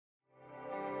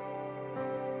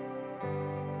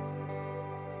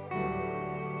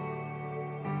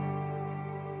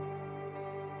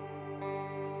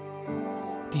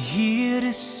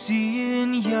Here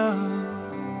sien jou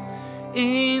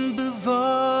en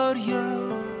bewaar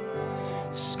jou,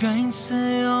 skyn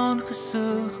sy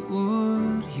aangesig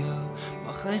oor jou,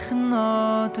 mag hy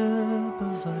genade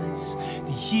bewys.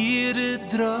 Die Here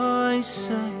draai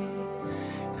sy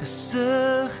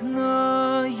gesig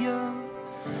na jou,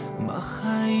 mag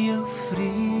hy jou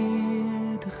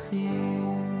vrede gee.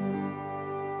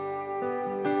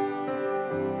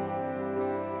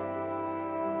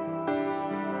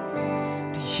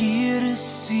 Die Here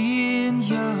sien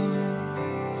jou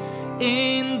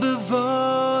en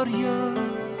bewaar jou,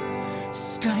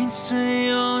 skyn sy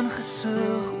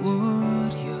aangesig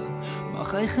oor jou,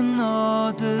 mag hy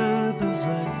genade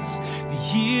bewys. Die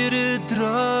Here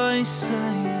draai sy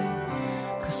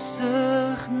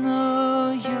gesig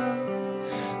na jou,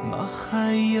 mag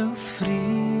hy jou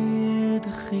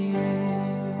vrede gee.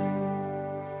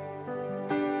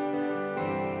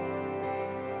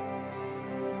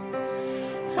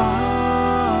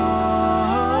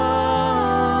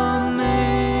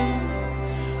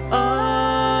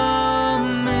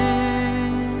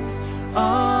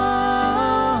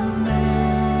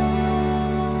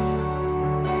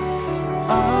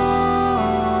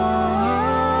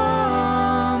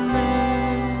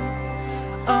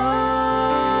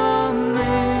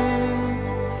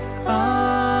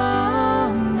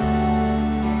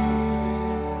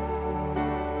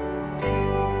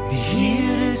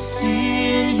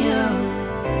 Sien jou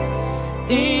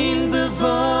en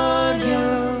bewaar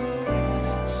jou,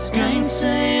 skyn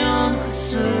sy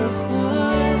aangesig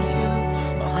oor jou,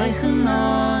 mag hy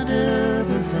genade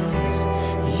bewys.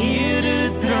 Die Here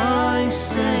draai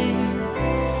sy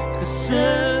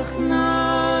gesig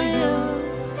na jou,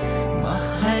 mag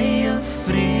hy jou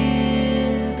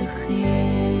vrede gee.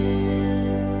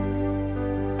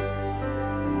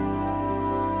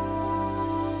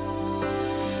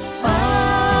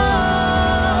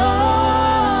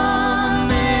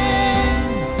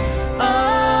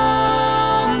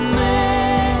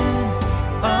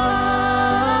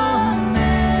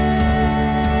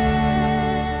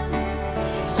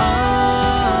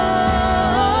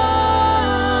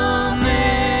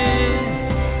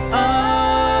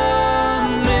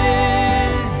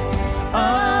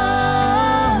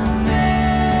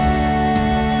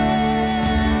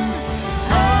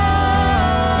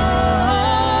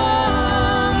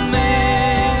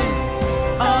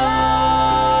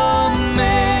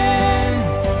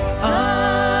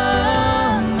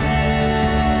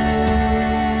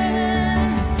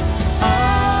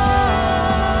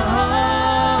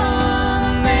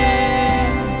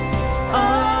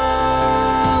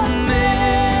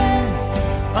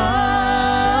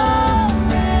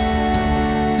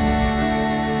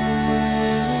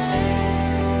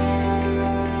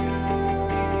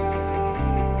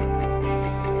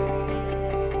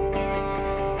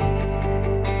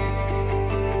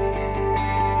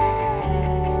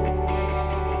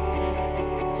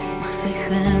 Sy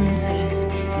guns rus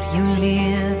oor jou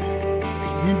lewe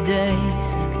en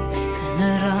 1000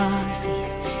 generasies,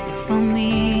 jou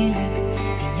familie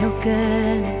en jou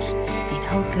kinders en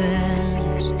hul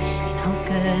kinders en hul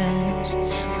kinders.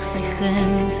 Mag sy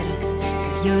guns rus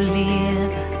oor jou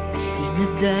lewe en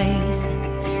 1000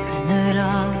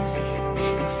 generasies,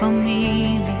 jou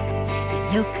familie en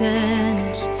jou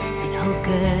kinders en hul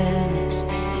kinders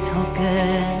en hul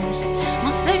kinders.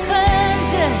 Mag sy guns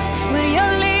rus oor jou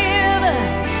lewe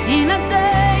en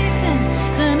 1000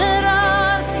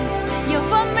 generaties, jou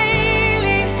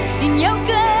familie en jou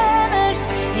kinders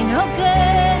en hul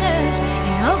kinders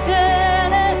en hul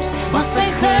kinders. Maar sy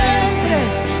guns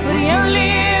rus oor jou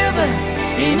lewe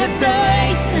en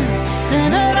 1000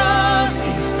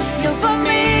 generaties, jou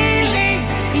familie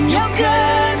en jou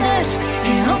kinders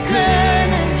en hul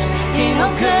kinders en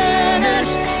hul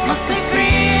kinders. Maar sy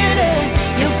vrede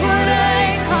jou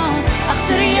vooruitgaan,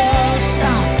 agter jou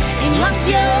staan en langs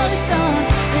jou staan,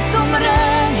 dit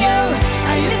omring jou,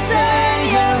 hy is in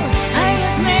jou, hy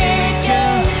is met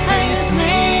jou, hy is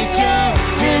met jou,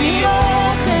 in die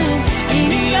oggend, in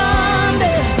die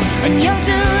aande, in jou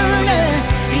doene,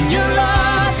 in jou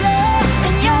late,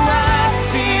 in jou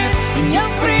hartseer, in jou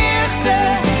vreugde,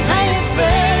 hy is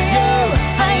vir jou,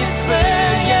 hy is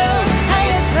vir jou, hy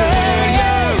is vir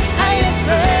jou, hy is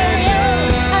vir jou,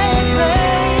 hy is vir jou.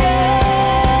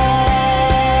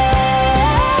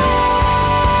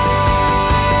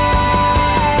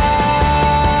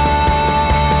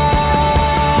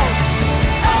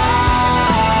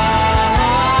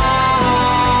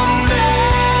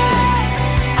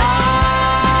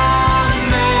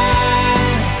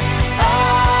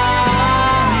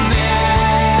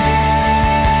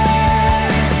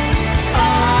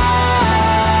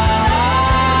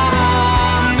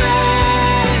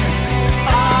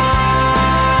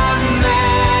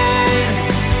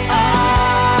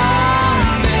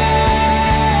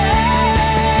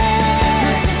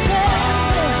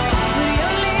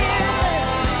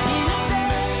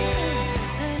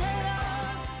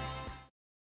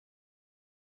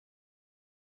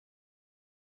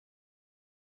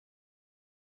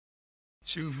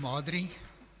 So Madri,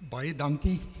 baie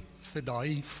dankie vir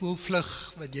daai voelvlug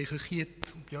wat jy gegee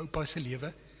het op jou oupa se lewe.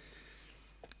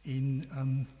 En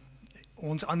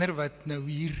ons ander wat nou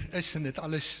hier is en dit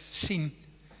alles sien,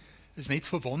 is net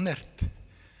verwonderd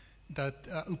dat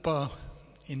 'n oupa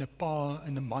en 'n pa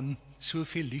en 'n man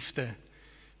soveel liefde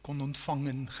kon ontvang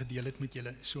en gedeel het met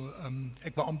julle. So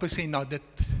ek wil amper sê na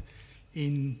dit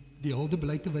en die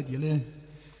huldeblyke wat julle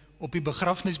op die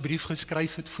begrafnisbrief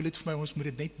geskryf het, voel dit vir my ons moet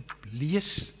dit net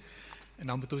lees en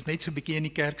dan moet ons net so 'n bietjie in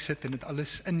die kerk sit en dit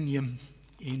alles inneem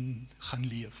en gaan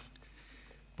leef.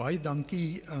 Baie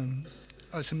dankie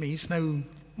as 'n mens nou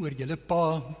oor julle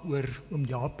pa, oor oom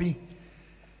Japie,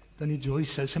 dan die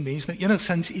Joyce, as 'n mens nou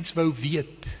enigstens iets wou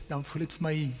weet, dan voel dit vir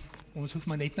my, ons hoef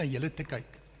maar net na julle te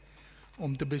kyk,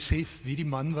 om te besef wie die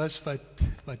man was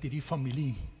wat hierdie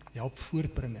familie help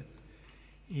voortbring het.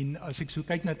 En as ek so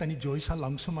kyk net aan die Joyce al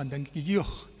langsom, dan dink ek,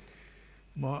 joh,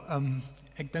 maar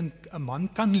ek dink 'n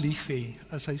man kan lief hê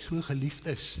as hy so geliefd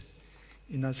is,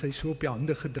 en as hy so op die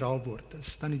hande gedra word.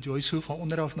 As dan die Joyce so van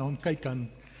onderaf na hom kyk, dan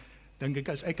dink ek,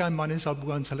 as ek aan man is daarbo,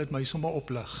 dan sal dit my sommer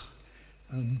oplig.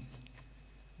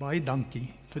 Baie dankie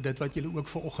vir dit wat julle ook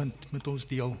vanoggend met ons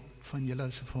deel van julle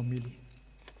as 'n familie.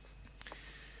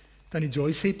 Dan die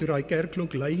Joyce sê, toe daai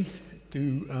kerkklok lui,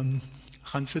 toe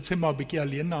gaan sit sy maar 'n bietjie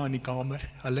alleen na in die kamer,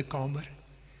 hulle kamer.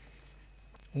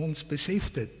 Ons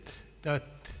besef dit, dat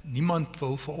niemand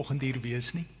wil vanoggend hier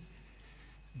wees nie.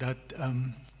 Dat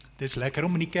dit is lekker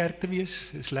om in die kerk te wees,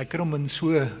 dit is lekker om in so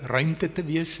ruimte te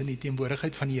wees, in die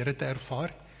teenwoordigheid van die Here te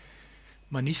ervaar,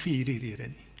 maar nie vir hierdie rede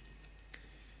nie.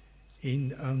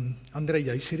 En Andre,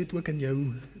 jy sê dit ook in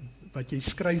jou, wat jy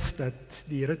skryf, dat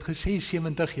die Here het gesê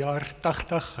 70 jaar,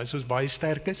 80, as ons baie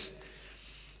sterk is.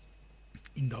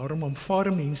 En daarom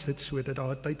aanvaar 'n mens dit so, dat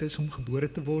daar 'n tyd is om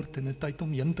gebore te word en 'n tyd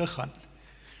om heen te gaan.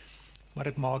 Maar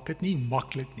dit maak dit nie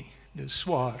maklik nie. Dit is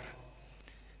swaar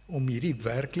om hierdie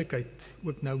werklikheid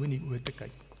ook nou in die oë te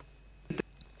kyk.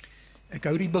 Ek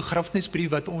hou die begrafnisbrief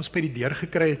wat ons by die deur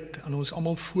gekry het aan ons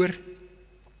almal voor.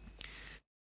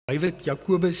 David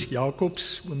Jacobus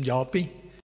Jacobs, oom Japie,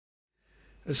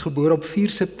 is gebore op 4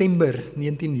 September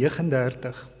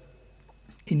 1939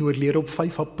 en oorlede op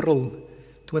 5 April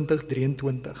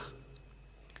 2023.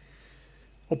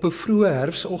 Op 'n vroeë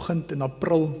herfsoggend in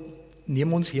April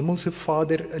neem ons hemelse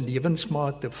Vader 'n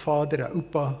lewensmaat, 'n vader, 'n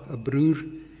oupa, 'n broer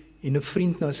en 'n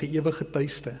vriend na sy ewige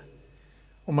tuiste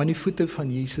om aan die voete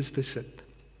van Jesus te sit.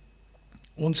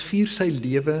 Ons vier sy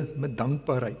lewe met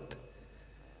dankbaarheid.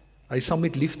 Hy sal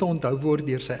met liefde onthou word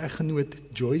deur sy eggenoot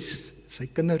Joyce, sy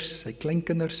kinders, sy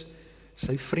kleinkinders,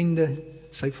 sy vriende,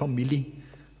 sy familie,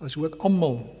 as ook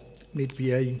almal met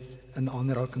wie hy in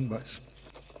aanraking was.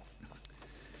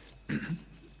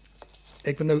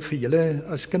 Ek wil nou vir julle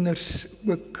as kinders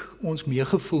ook ons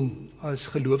meegevoel as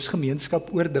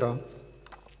geloofsgemeenskap oordra.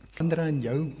 Kinders aan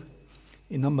jou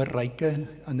en aan Marijke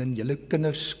en aan julle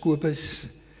kinders Kobus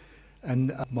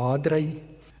en Madrey,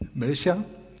 Mersha,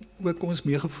 ook ons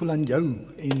meegevoel aan jou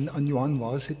en aan Johan,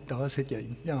 daar sit jy?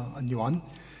 Ja, aan Johan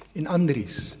en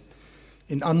Andries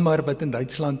en Anmar wat in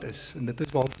Duitsland is, en dit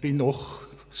is waarvoor hy nog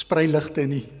spreiligte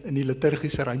in die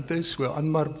liturgiese ruimte is. So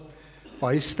Anmar,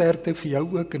 baie sterkte vir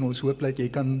jou ook, en ons hoop dat jy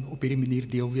kan op hierdie manier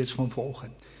deel wees van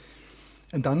vanoggend.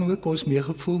 En dan ook ons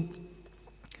meegevoel,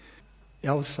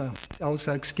 Elsa,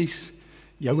 ekskuus,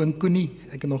 jou en Koenie,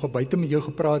 ek het nog op buite met jou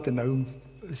gepraat, en nou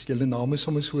is julle name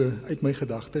sommer so uit my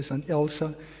gedagtes, aan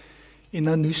Elsa, en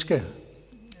Anuske,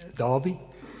 Davie,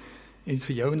 en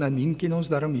vir jou en Anien ken ons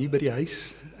daarom hier by die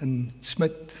huis, en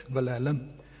Smit, Wilhelm,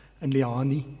 en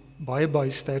Liani, baie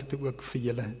sterkte ook vir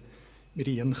julle, met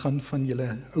die heengaan van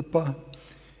julle oupa,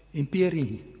 en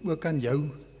Peri, ook aan jou,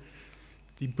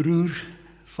 die broer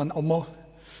van almal,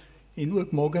 en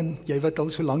ook Morgan, jy wat al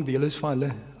so lank deel is van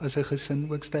hulle, as 'n gesin,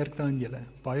 ook sterkte aan julle,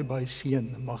 baie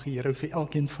seën, mag die Here vir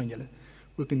elkeen van julle,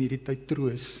 ook in hierdie tyd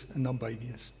troos en naby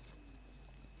wees.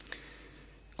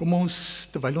 Kom ons,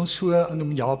 terwyl ons so aan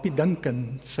oom Japie dink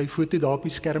en sy foto daar op die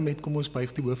skerm het, kom ons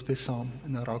buig die hoofde saam,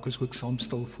 en dan raak ons ook saam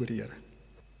stil voor die Here.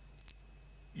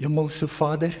 Hemelse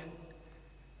Vader,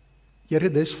 Here,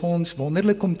 dis vir ons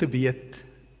wonderlik om te weet,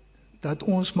 dat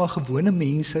ons maar gewone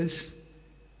mense is,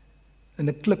 in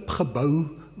 'n klipgebou,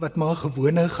 wat maar 'n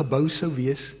gewone gebou sou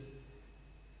wees,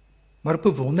 maar op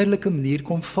 'n wonderlike manier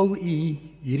kom vul U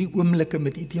hierdie oomblikke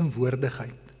met U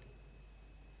teenwoordigheid.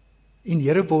 En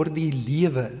Here, word die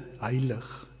lewe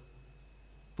heilig,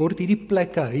 word hierdie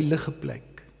plek 'n heilige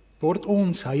plek, word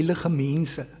ons heilige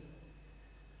mense,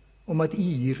 omdat U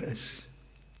hier is,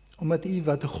 omdat U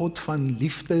wat 'n God van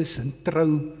liefde is en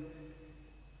trou,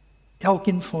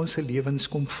 elkeen van ons se lewens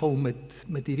kom vul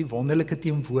met hierdie wonderlike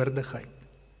teenwoordigheid.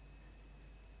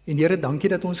 En Here, dankie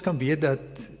dat ons kan weet dat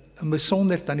in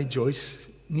besonder Tannie Joyce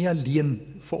nie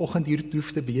alleen vanoggend hier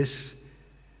hoef te wees.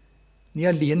 Nie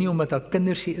alleen nie omdat haar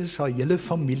kinders hier is, haar hele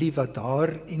familie wat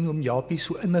haar en oom Japie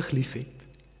so innig lief het.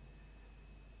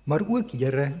 Maar ook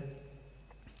Here,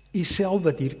 U self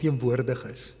wat hier teenwoordig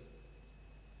is.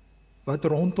 Wat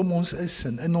rondom ons is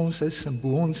en in ons is en bo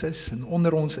ons is en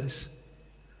onder ons is.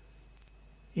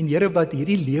 En Here, wat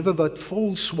hierdie lewe wat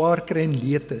vol swaar kry en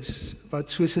leed is, wat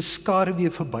soos 'n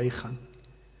skaduwee verbygaan.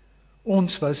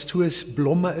 Ons was soos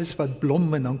blomme is wat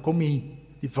blom en dan kom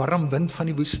die warm wind van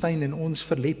die woestyn en ons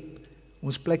verlep,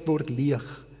 ons plek word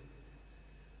leeg.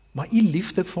 Maar U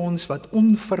liefde vir ons wat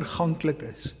onverganklik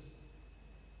is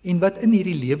en wat in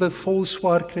hierdie lewe vol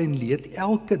swaar kry en leed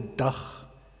elke dag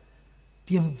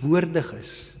teenwoordig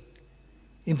is.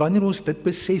 En wanneer ons dit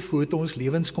besef, hoe het ons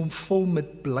lewens kom vol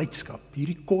met blydskap,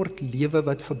 hierdie kort lewe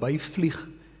wat verbyvlieg,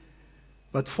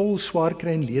 wat vol swaar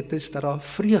kry en leed is, dat daar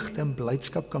vreugde en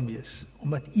blydskap kan wees,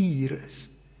 omdat U hier is.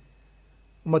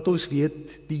 Omdat ons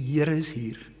weet, die Here is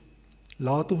hier.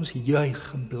 Laat ons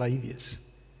juig en bly wees.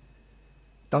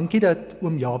 Dankie dat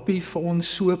oom Japie vir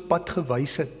ons so pad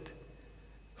gewys het,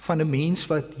 van 'n mens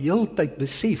wat heeltyd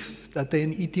besef, dat hy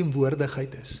in U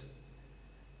teenwoordigheid is.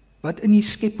 Wat in die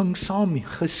skepping saam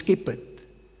geskep het,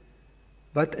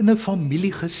 wat in 'n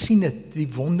familie gesien het, die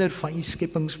wonder van U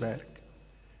skepingswerk,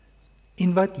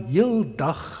 en wat heel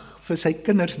dag vir sy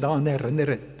kinders daaraan herinner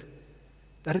het,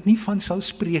 dat dit nie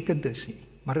vanselfsprekend is nie,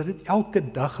 maar dat dit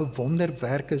elke dag 'n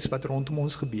wonderwerk is wat rondom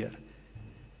ons gebeur,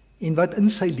 en wat in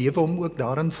sy lewe hom ook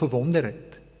daarin verwonder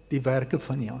het, die werke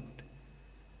van die hand.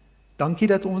 Dankie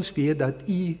dat ons weet dat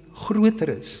U groter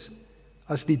is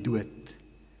as die dood,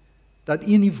 dat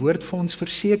U in die woord vir ons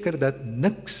verseker dat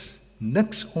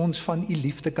niks ons van U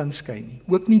liefde kan skei nie,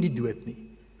 ook nie die dood nie,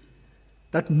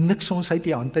 dat niks ons uit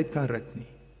U hand uit kan ruk nie,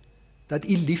 dat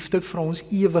U liefde vir ons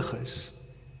ewig is,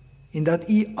 en dat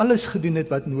U alles gedoen het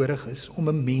wat nodig is om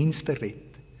 'n mens te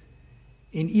red,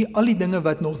 en U al die dinge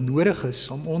wat nog nodig is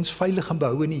om ons veilig en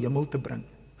behou in die hemel te bring,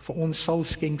 vir ons sal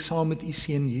skenk saam met U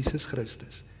Seun Jesus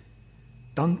Christus.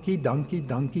 Dankie,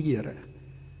 Here,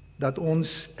 dat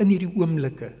ons in hierdie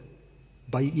oomblikke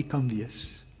by U kan wees.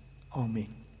 Amen.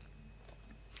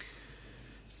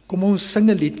 Kom ons sing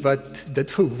 'n lied wat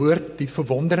dit verwoord, die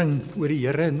verwondering oor die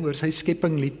Here en oor sy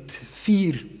skepping, lied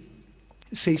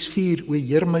 4:6:4, O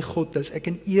Heer my God, as ek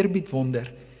in eerbied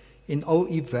wonder en al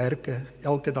U werke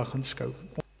elke dag aanskou.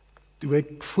 Toe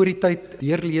ek voor die tyd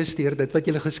deurlees deur dit wat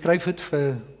julle geskryf het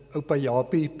vir oupa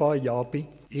Japie, pa Japie,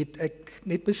 het ek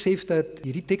net besef dat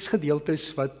hierdie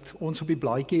teksgedeeltes wat ons op die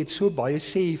blaadjie het so baie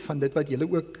sê van dit wat julle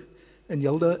ook in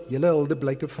julle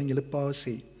huldeblyke van julle pa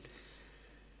sê.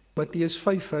 Matteus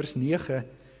 5 vers 9,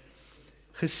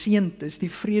 geseënd is die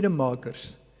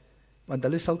vredemakers, want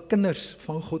hulle sal kinders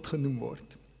van God genoem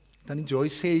word. Tannie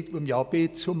Joyce sê, oom Japie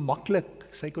het so maklik,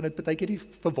 sy kon dit baie keer nie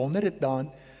verwonder het daarin,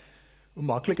 hoe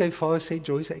maklik hy vir haar sê,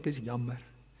 Joyce, ek is jammer.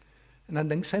 En dan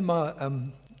dink sy maar,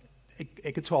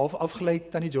 ek het so half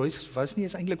afgeleid, Tannie Joyce was nie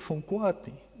eens eintlik vir hom kwaad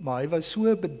nie, maar hy was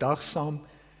so bedagsaam,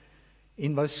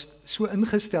 en was so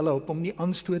ingestel op om nie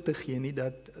aanstoot te gee nie,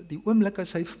 dat die oomblik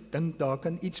as hy dink daar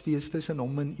kan iets wees tussen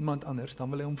hom en iemand anders, dan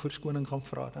wil hy hom verskoning gaan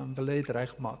vra, dan wil hy het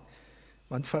regmaak,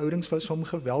 want verhoudings was hom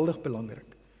geweldig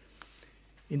belangrik.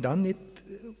 En dan net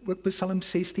ook Psalm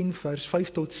 16 vers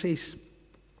 5 tot 6,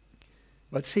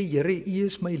 wat sê, Here, U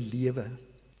is my lewe,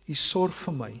 U sorg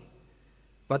vir my,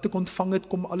 wat ek ontvang het,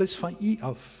 kom alles van U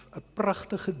af, 'n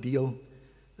pragtige deel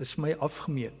is my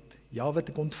afgemeet, ja, wat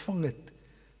ek ontvang het,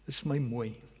 is my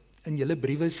mooi. In julle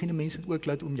briewe sien die mense ook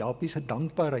dat oom Japie se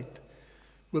dankbaarheid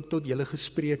ook tot julle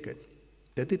gespreek het.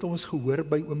 Dit het ons gehoor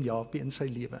by oom Japie in sy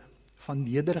lewe. Van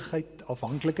nederigheid,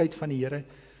 afhanklikheid van die Here,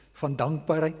 van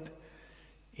dankbaarheid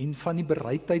en van die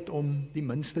bereidheid om die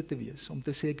minste te wees, om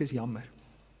te sê ek is jammer.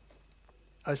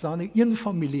 As daar nou een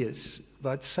familie is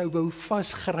wat sou wou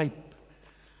vasgryp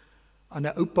aan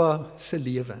 'n oupa se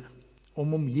lewe,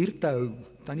 om hom hier te hou,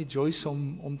 Tannie Joyce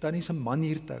om Tannie se man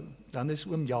hier te hou, dan is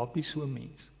oom Japie so 'n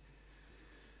mens.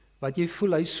 Wat jy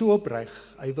voel, hy is so opreg,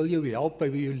 hy wil jou help, hy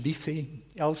wil jou lief hê.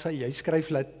 Elsa, jy skryf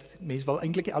dat mens wil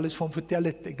eintlik nie alles van hom vertel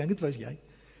het, ek dink dit was jy.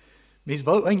 Mens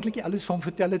wou eintlik nie alles van hom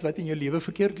vertel het wat in jou lewe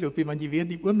verkeerd loop nie, want jy weet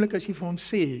die oomblik as jy vir hom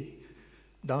sê,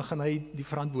 dan gaan hy die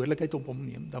verantwoordelikheid op hom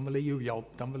neem, dan wil hy jou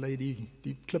help, dan wil hy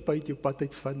die klip uit jou pad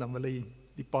uitvat, dan wil hy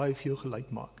die paai vir jou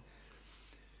gelyk maak.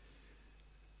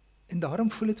 En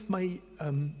daarom voel dit vir my,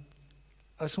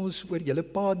 as ons oor julle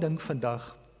pa dink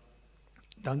vandag,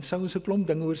 dan sou ons 'n klomp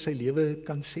dinge oor sy lewe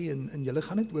kan sê, en julle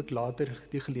gaan dit ook later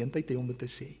die geleentheid hê om dit te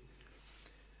sê.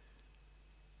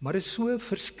 Maar dit is so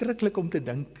verskriklik om te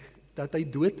dink dat hy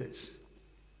dood is.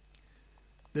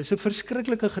 Dis 'n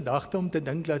verskriklike gedagte om te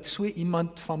dink dat so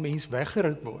iemand van mens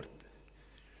weggeruk word.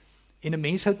 En 'n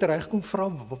mens sou teregkom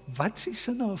vra, wat is die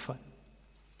sin daarvan?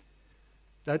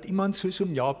 Dat iemand soos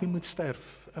Japie moet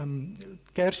sterf.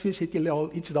 Kersfees het julle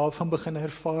al iets daarvan begin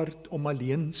ervaar om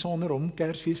alleen sonder hom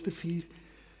Kersfees te vier.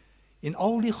 En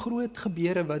al die groot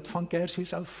gebeure wat van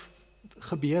Kersfees af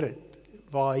gebeur het,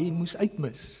 waar hy moes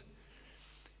uitmis.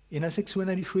 En as ek so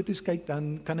na die foto's kyk,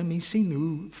 dan kan 'n mens sien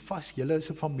hoe vas julle as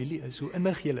 'n familie is, hoe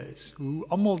innig julle is, hoe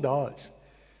almal daar is.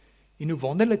 En hoe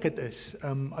wonderlik dit is,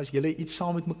 as julle iets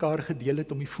saam met mekaar gedeel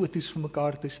het, om die foto's vir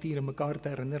mekaar te stuur en mekaar te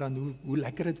herinner aan hoe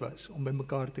lekker dit was om by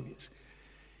mekaar te wees.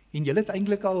 En julle het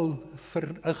eintlik al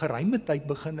vir 'n geruime tyd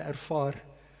begin ervaar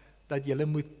dat julle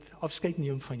moet afskeid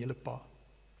neem van julle pa,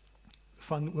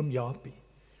 van oom Japie.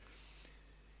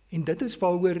 En dit is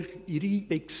waaroor hierdie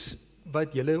teks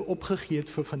wat julle opgegee het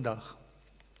vir vandag,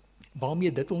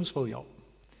 waarmee dit ons wil help.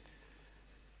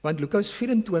 Want Lukas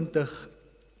 24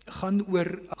 gaan oor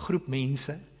 'n groep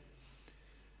mense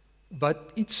wat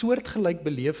iets soortgelyk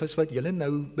beleef as wat julle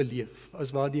nou beleef,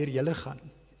 as waardeur julle gaan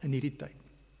in hierdie tyd.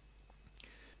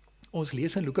 Ons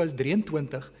lees in Lukas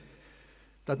 23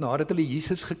 dat nadat hulle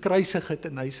Jesus gekruisig het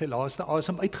en hy sy laaste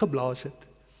asem uitgeblaas het,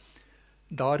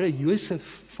 daar 'n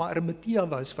Josef van Arimatea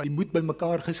was wat die moed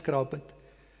bymekaar geskraap het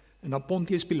en na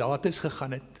Pontius Pilatus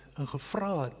gegaan het en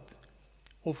gevra het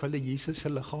of hulle Jesus se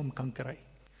liggaam kan kry.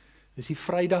 Dis die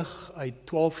Vrydag, uit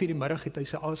 12:00 die middag het hy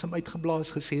sy asem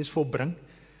uitgeblaas, gesê is volbring.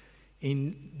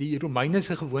 En die Romeine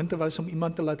se gewoonte was om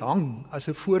iemand te laat hang as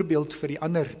 'n voorbeeld vir die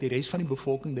ander, die res van die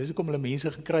bevolking. Dis hoekom hulle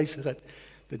mense gekruisig het.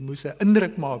 Dit moes 'n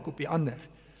indruk maak op die ander.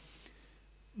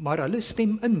 Maar hulle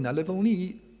stem in, hulle wil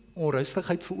nie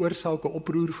onrustigheid veroorsaak, 'n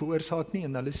oproer veroorsaak nie,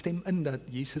 en hulle stem in dat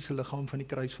Jesus se liggaam van die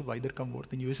kruis verwyder kan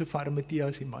word. En Josef van Arimatea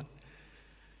is die man.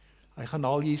 Hy gaan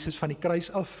haal Jesus van die kruis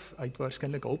af, hy het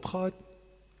waarskynlik hulp gehad,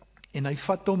 en hy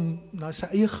vat hom na sy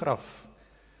eie graf,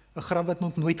 'n graf wat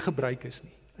nog nooit gebruik is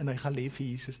nie, en hy gaan lê vir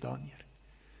Jesus daar neer.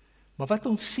 Maar wat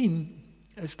ons sien,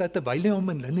 is dat terwyl hy hom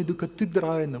in linnedoeke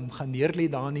toedraai en hom gaan neerlê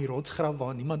daar in die rotsgraf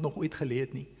waar niemand nog ooit gelê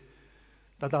het nie,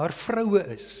 dat daar vroue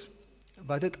is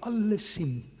wat dit alles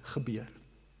sien gebeur.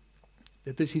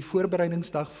 Dit is die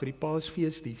voorbereidingsdag vir die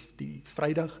Paasfees, die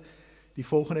Vrydag, die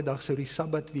volgende dag sou die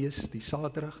Sabbat wees, die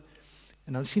Saterdag,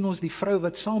 en dan sien ons die vrou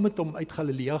wat saam met hom uit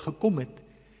Galilea gekom het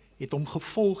hom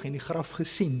gevolg en die graf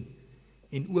gesien,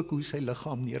 en ook hoe sy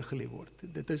liggaam neergelê word.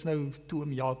 Dit is nou toe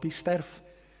oom Japie sterf,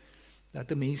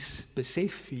 dat 'n mens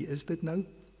besef, wie is dit nou?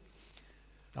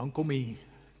 Dan kom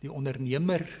die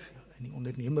ondernemer, en die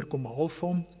ondernemer kom haal vir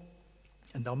hom,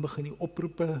 en dan begin die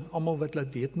oproepe, almal wat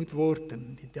laat weet moet word,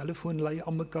 en die telefoon lei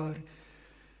aan mekaar,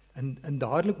 en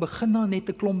dadelik begin daar net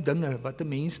 'n klomp dinge, wat 'n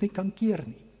mens nie kan keer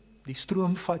nie. Die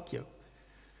stroom vat jou.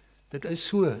 Dit is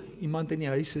so, iemand in die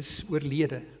huis is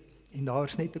oorlede, en daar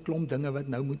is net 'n klomp dinge wat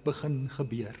nou moet begin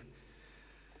gebeur.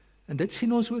 En dit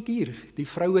sien ons ook hier, die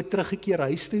vrou het teruggekeer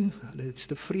huis toe, hulle is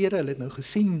tevrede, hulle het nou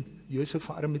gesien, Josef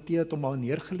van Arimatea het hom al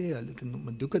neergelê, hulle het hom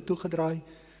met doeke toegedraai,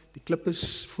 die klip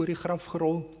is voor die graf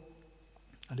gerol,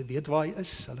 hulle weet waar hy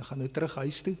is, hulle gaan nou terug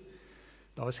huis toe,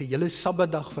 daar is 'n hele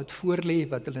Sabbatdag wat voorlê,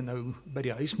 wat hulle nou by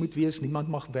die huis moet wees, niemand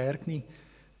mag werk nie,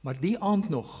 maar die aand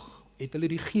nog, het hulle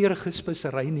die geurende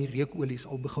spesery en die reukolies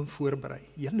al begin voorberei.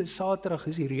 Hele Saterdag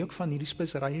is die reuk van hierdie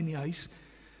spesery in die huis.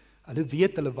 Hulle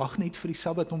weet, hulle wag net vir die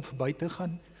Sabbat om verby te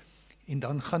gaan, en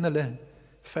dan gaan hulle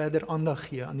verder aandag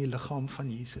gee aan die liggaam van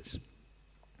Jesus.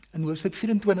 In hoofstuk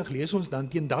 24 lees ons dan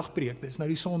teen dagbreek, dis nou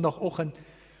die Sondagoggend,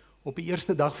 op die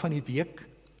eerste dag van die week,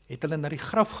 het hulle na die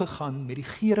graf gegaan met die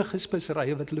geurende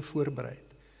speserye wat hulle voorberei het.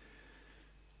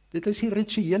 Dit is die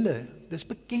rituele, dis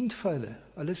bekend vir hulle,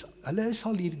 hulle is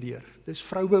al hierdeur, dis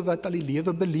vroue wat al die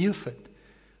lewe beleef het,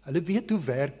 hulle weet hoe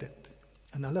werk dit,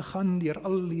 en hulle gaan deur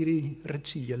al hierdie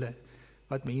rituele,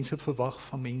 wat mense verwag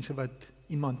van mense wat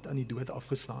iemand aan die dood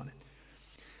afgestaan het.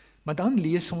 Maar dan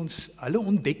lees ons, hulle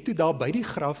ontdek toe daar by die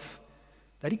graf,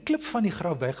 dat die klip van die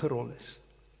graf weggerol is,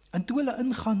 en toe hulle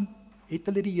ingaan, het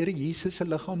hulle die Here Jesus se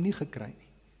liggaam nie gekry nie.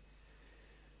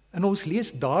 En ons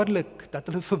lees dadelik dat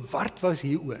hulle verward was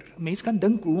hieroor. Mense kan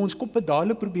dink hoe ons koppe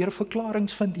dadelik probeer verklaringe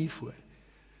vind hiervoor.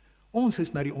 Ons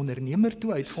is na die ondernemer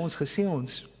toe, hy het vir ons gesê,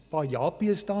 ons pa Japie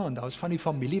is daar, en daar is van die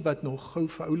familie wat nog gou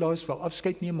vir oulaas wil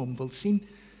afskeid neem, om wil sien,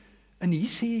 en hier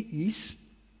sê, hier's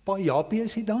pa Japie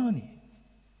is nie daar nie.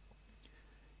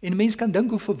 En mense kan dink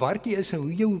hoe verward jy is, en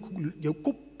hoe jou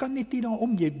kop kan net nie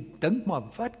daarom, jy dink maar,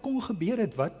 wat kon gebeur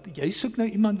het, jy soek nou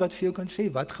iemand wat vir jou kan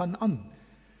sê, wat gaan aan?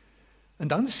 En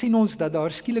dan sien ons dat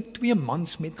daar skielik 2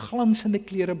 mans met glansende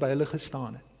klere by hulle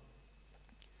gestaan het.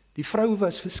 Die vrou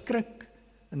was verskrik,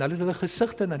 en hulle het hulle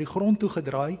gesigte na die grond toe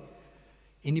gedraai,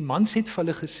 en die mans het vir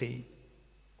hulle gesê,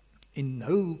 En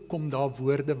nou kom daar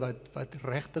woorde wat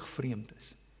regtig vreemd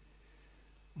is.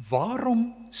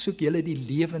 Waarom soek julle die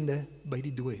lewende by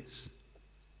die dooies?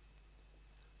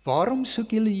 Waarom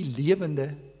soek julle die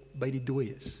lewende by die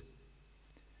dooies?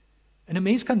 En 'n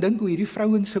mens kan dink hoe hierdie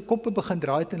vrouens se koppe begin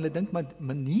draai het en hulle dink,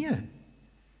 maar nee,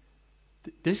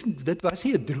 dit was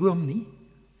nie 'n droom nie.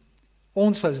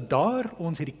 Ons was daar,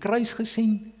 ons het die kruis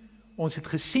gesien, ons het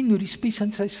gesien hoe die spies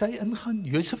in sy sy ingaan.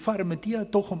 Josef van Arimatea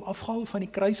het tog hom afgehaal van die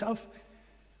kruis af.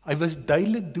 Hy was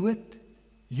duidelik dood.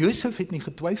 Josef het nie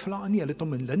getwyfel aan nie, hulle het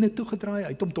hom in linne toegedraai,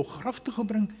 hy het hom tot graf toe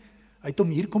gebring, hy het hom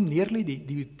hier kom neerlê,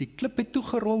 die klip het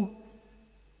toegerol.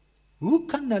 Hoe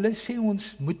kan hulle sê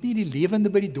ons moet nie die lewende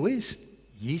by die dooies?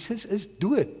 Jesus is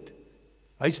dood.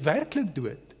 Hy is werklik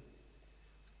dood.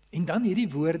 En dan hierdie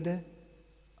woorde,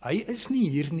 hy is nie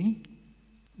hier nie,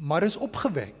 maar is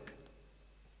opgewek.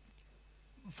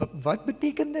 Wat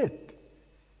beteken dit?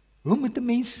 Hoe moet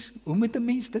 'n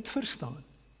mens dit verstaan?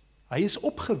 Hy is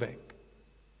opgewek.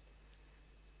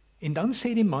 En dan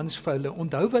sê die mans vir hulle,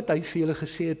 onthou wat hy vir hulle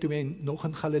gesê het toe hy nog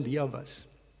in Galilea was.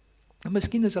 En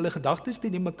miskien is hulle gedagtes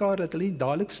teen mekaar dat hulle nie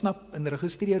dadelik snap en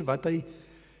registreer wat hy.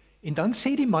 En dan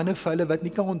sê die manne vir hulle wat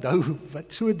nie kan onthou wat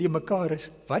so die mekaar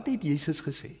is. Wat het Jesus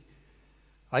gesê?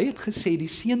 Hy het gesê die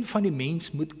seun van die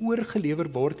mens moet oorgelewer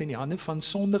word in die hande van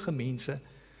sondige mense,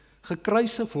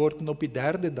 gekruisig word en op die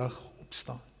 3de dag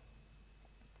opstaan.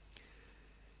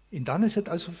 En dan is dit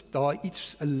asof daar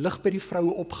 'n lig by die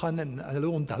vroue opgaan en hulle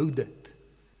onthou dit.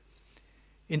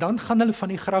 En dan gaan hulle van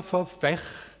die graf af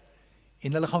weg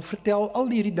en hulle gaan vertel al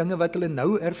hierdie dinge wat hulle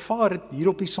nou ervaar het hier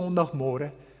op die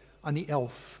Sondagmôre aan die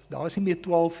 11. Daar is nie meer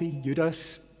 12 nie.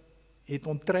 Judas het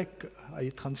onttrek, hy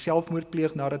het gaan selfmoord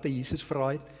pleeg nadat hy Jesus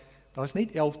verraai het. Daar is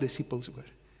net 11 disippels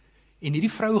oor. En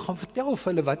hierdie vroue gaan vertel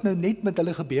vir hulle wat nou net met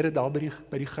hulle gebeur het daar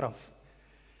by die graf.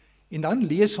 En dan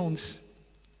lees ons,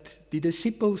 die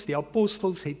disippels, die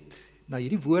apostels het na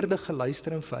hierdie woorde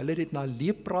geluister en vir hulle het na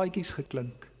leeppraatjies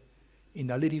geklink en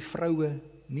hulle die vroue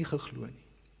nie geglo nie.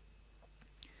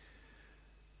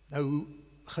 Nou,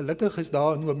 gelukkig is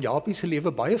daar in oom Japie se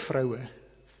lewe baie vroue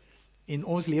en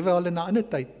ons lewe al in 'n ander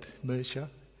tyd, Mersha,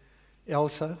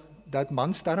 Elsa, dat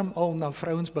mans daarom al na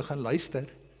vrouens begin luister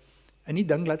en nie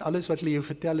dink dat alles wat hulle jou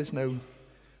vertel is nou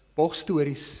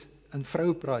bogstories en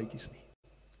vrouepraatjies nie.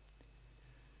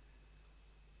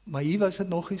 Maar hier was dit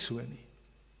nog nie so nie.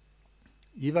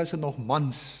 Hier was dit nog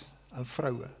mans en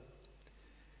vroue.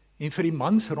 En vir die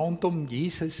mans rondom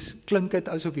Jesus klink dit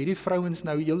asof hierdie vrouens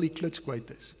nou heel die kluts kwyt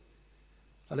is.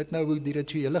 Hulle het nou die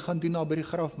rituele gaan doen daar by die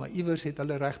graf, maar iewers het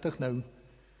hulle regtig nou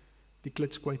die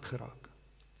kluts kwyt geraak.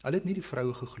 Hulle het nie die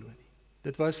vroue geglo nie.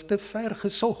 Dit was te ver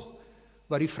gesog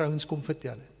wat die vrouens kom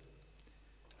vertel het.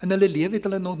 In hulle lewe het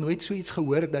hulle nog nooit so iets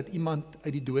gehoor dat iemand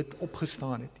uit die dood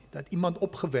opgestaan het nie, dat iemand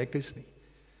opgewek is nie.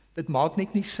 Dit maak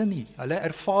net nie sin nie. Hulle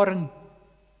ervaring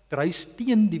dryf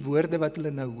teen die woorde wat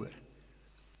hulle nou hoor.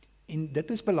 En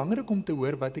dit is belangrik om te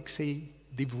hoor wat ek sê,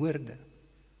 die woorde.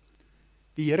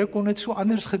 Die Here kon dit so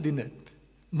anders gedoen het.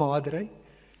 Maar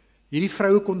hierdie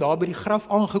vroue kon daar by die graf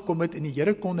aangekom het en die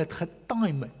Here kon dit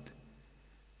getime het.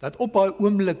 Dat op daai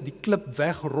oomblik die klip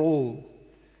wegrol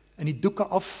en die doeke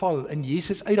afval en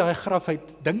Jesus uit daai graf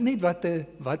uit, dink net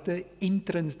wat 'n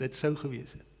entrance dit sou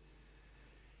gewees het.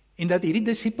 En dat hierdie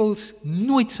disippels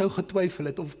nooit sou getwyfel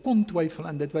het of kon twyfel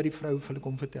aan dit wat die vroue vir hulle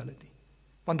kom vertel het nie.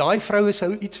 Want daai vroue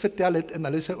sou iets vertel het en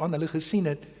hulle sou aan hulle gesien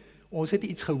het, ons het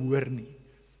iets gehoor nie.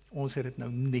 Ons het dit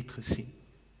nou net gesien.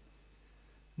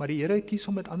 Maar die Here kies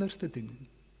om dit anders te doen.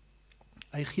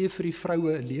 Hy gee vir die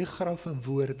vroue 'n leë graf en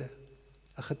woorde,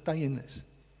 'n getuienis.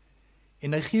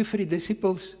 En hy gee vir die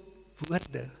disippels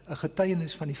woorde, 'n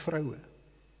getuienis van die vroue.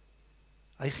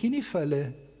 Hy gee nie vir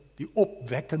hulle die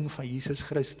opwekking van Jesus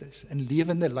Christus in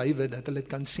lewende lywe dat hulle dit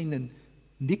kan sien en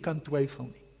nie kan twyfel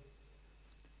nie.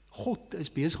 God is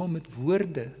besig om met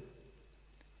woorde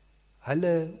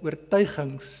hulle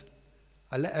oortuigings,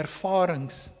 hulle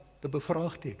ervarings te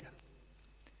bevraagteken.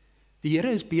 Die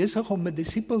Here is besig om met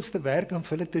disippels te werk en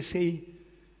vir hulle te sê,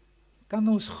 kan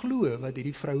ons glo wat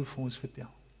hierdie vrou vir ons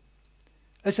vertel?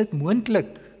 Is dit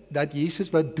moontlik dat Jesus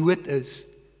wat dood is,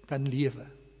 kan lewe?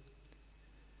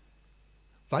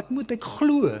 Wat moet ek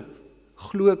glo?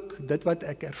 Glo ek dit wat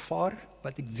ek ervaar,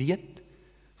 wat ek weet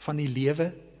van die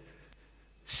lewe?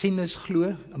 Sien is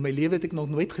glo. In my lewe het ek nog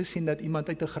nooit gesien dat iemand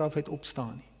uit 'n graf uit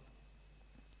opstaan nie.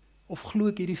 Of glo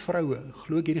ek hierdie vroue,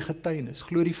 glo ek hierdie getuienis,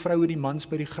 glo die vroue die mans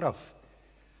by die graf?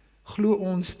 Glo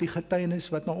ons die getuienis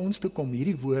wat na ons toe kom,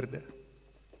 hierdie woorde?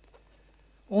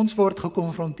 Ons word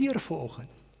gekonfronteer vanoggend.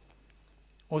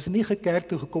 Ons het nie kerk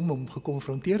toe gekom om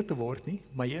gekonfronteer te word nie,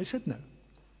 maar jy is dit nou.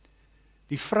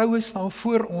 Die vroue staan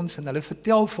voor ons en hulle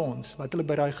vertel vir ons wat hulle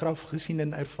by daai graf gesien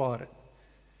en ervaar het.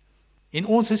 En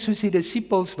ons is soos die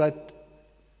disippels wat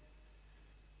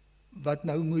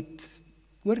nou moet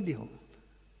oordeel.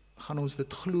 Gaan ons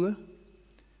dit glo?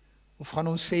 Of gaan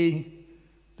ons sê,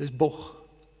 dis bog.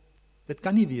 Dit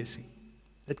kan nie wees nie.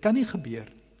 Dit kan nie gebeur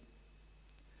nie.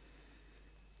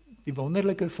 Die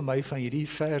wonderlike vir my van hierdie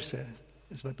verse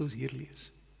is wat ons hier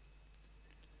lees.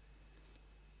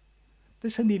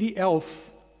 Tussen hierdie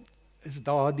 11 is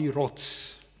daar die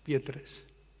rots, Petrus.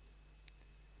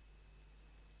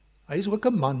 Hy is ook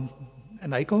 'n man,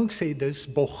 en hy kan ook sê, dis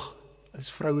bog, is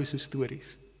vroue se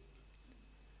stories.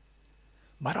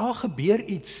 Maar daar gebeur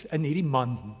iets in hierdie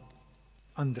man,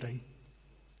 Andrei,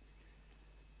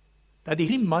 dat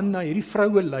hierdie man na hierdie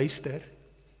vroue luister,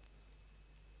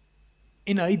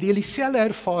 en hy deel dieselfde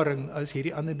ervaring as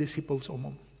hierdie ander disippels om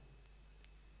hom.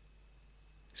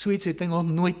 So iets het hy nog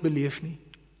nooit beleef nie.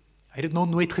 Hy het dit nog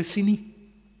nooit gesien nie.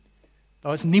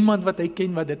 Daar is niemand wat hy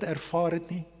ken wat dit ervaar het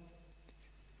nie.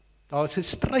 Daar is 'n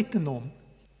stryd in hom,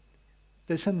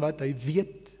 tussen wat hy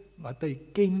weet, wat hy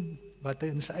ken, wat hy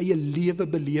in sy eie lewe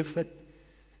beleef het,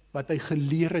 wat hy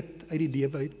geleer het uit die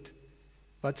lewe uit,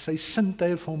 wat sy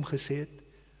sintuie vir hom gesê het,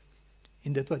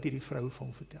 en dit wat hierdie vrou vir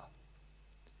hom vertel.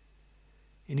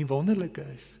 En die wonderlike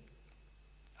is,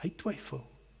 hy twyfel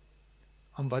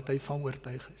aan wat hy van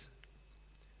oortuig is.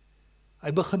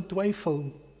 Hy begin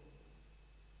twyfel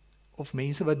of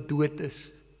mense wat dood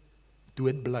is,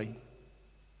 dood bly.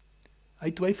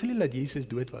 Hy twyfel nie dat Jesus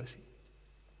dood was nie.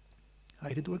 Hy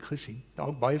het dit ook gesien,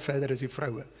 dalk baie verder as die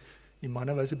vroue. Die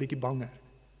manne was 'n bietjie banger.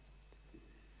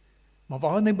 Maar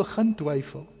waarin hy begin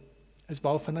twyfel, is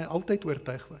waarvan hy altyd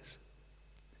oortuig was.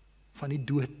 Van die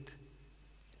dood,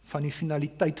 van die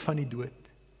finaliteit van die dood,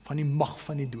 van die mag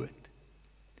van die dood.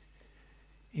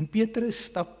 En Petrus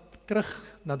stap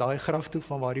terug na daai graf toe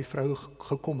van waar die vrou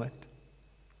gekom het.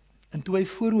 En toe hy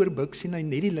vooroor buig, sien hy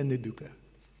net die linnedoeke.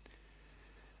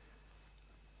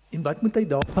 En wat moet hy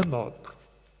daarvan maak?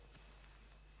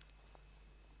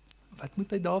 Wat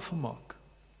moet hy daarvan maak?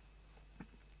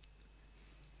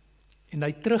 En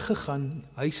hy teruggegaan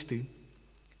huis toe,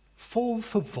 vol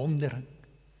verwondering.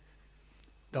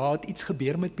 Daar het iets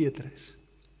gebeur met Petrus.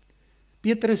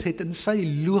 Petrus het in sy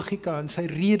logika, in sy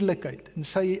redelikheid, in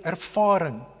sy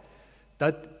ervaring,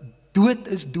 dat dood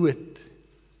is dood.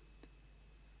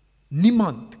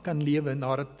 Niemand kan lewe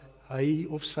nadat hy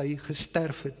of sy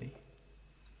gesterf het nie.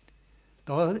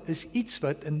 Daar is iets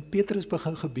wat in Petrus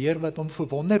begin gebeur, wat hom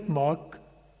verwonderd maak.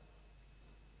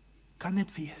 Kan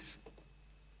dit wees?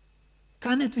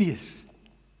 Kan dit wees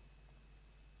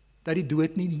dat die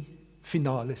dood nie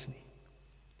finaal is nie?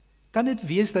 Kan dit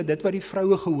wees dat dit wat die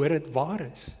vroue gehoor het waar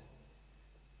is?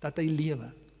 Dat hy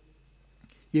lewe?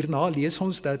 Hierna lees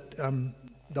ons dat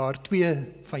daar 2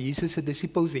 van Jesus se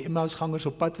disippels, die Emmausgangers,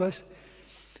 op pad was,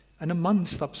 en 'n man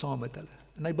stap saam met hulle,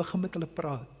 en hy begin met hulle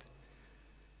praat.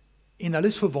 En hulle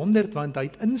is verwonderd, want hy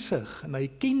het insig, en hy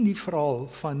ken die verhaal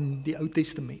van die Ou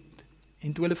Testament.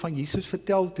 En toe hulle van Jesus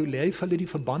vertel, toe lê hy vir hulle die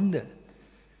verbande,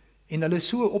 en hulle is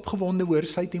so opgewonde oor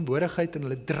sy teenwoordigheid, en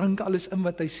hulle drink alles in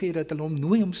wat hy sê, dat hulle hom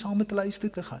nooi om saam met hulle huis toe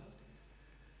te gaan.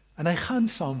 En hy gaan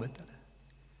saam met hulle.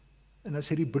 En as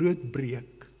hy die brood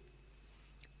breek,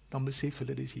 dan besef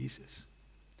hulle dis Jesus.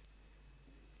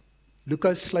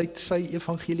 Lukas sluit sy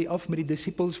evangelie af met die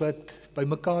disippels wat by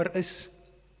mekaar is,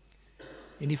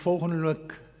 en die volgende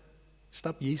oomblik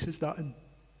stap Jesus daarin.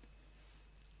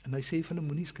 En hy sê vir hulle,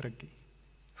 moenie skrik nie.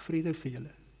 Vrede vir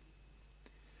julle.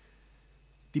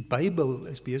 Die Bybel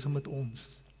is besig met ons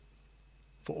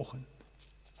vanoggend.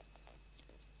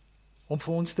 Om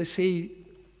vir ons te sê,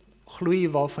 glo jy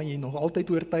waarvan jy nog altyd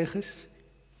oortuig is,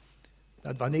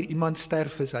 dat wanneer iemand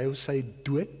sterf is hy of sy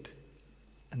dood,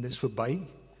 en dis verby,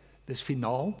 dis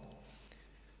finaal,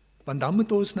 want dan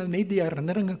moet ons nou net die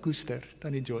herinneringe koester,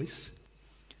 Tannie Joyce.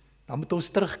 Dan moet ons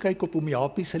terugkyk op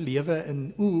Japie se lewe,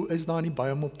 en is daar nie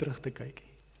baie om op terug te kyk,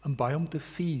 en baie om te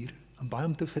vier, en baie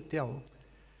om te vertel.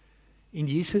 En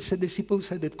Jesus se disippels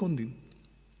het dit kon doen.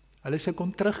 Hulle sou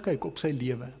kon terugkyk op sy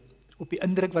lewe, op die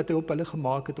indruk wat hy op hulle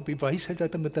gemaak het, op die wysheid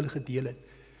wat hy met hulle gedeel het,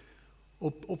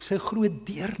 op sy groot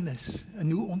deernis,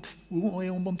 en hoe hy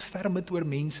hom ontferm het oor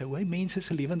mense, hoe hy mense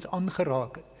se lewens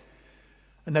aangeraak het.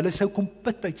 En hulle sou kom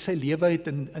put uit sy lewe uit,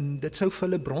 en dit sou vir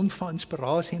hulle bron van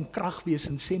inspirasie en krag wees,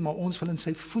 en sê, maar ons wil in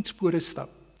sy voetspore stap.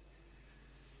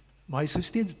 Maar hy sou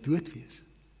steeds dood wees.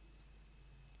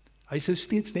 Hy sou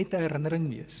steeds net 'n herinnering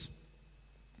wees.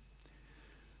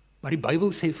 Maar die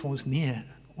Bybel sê vir ons, nee,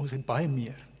 ons het baie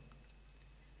meer.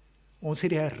 Ons het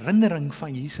die herinnering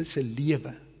van Jesus se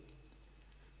lewe,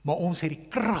 maar ons het die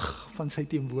krag van sy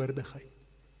teenwoordigheid.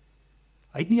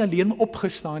 Hy het nie alleen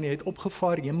opgestaan nie, hy het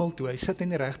opgevaar hemel toe, hy sit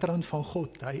aan die regterhand van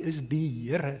God, hy is die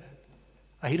Here,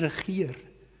 hy regeer,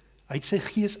 hy het sy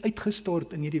gees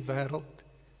uitgestort in hierdie wêreld,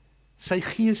 sy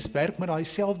gees werk met daai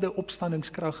selfde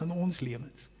opstandingskrag in ons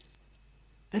lewens.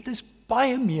 Dit is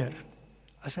baie meer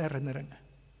as herinneringe.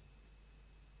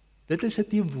 Dit is 'n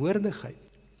teenwoordigheid.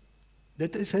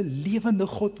 Dit is 'n lewende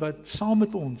God wat saam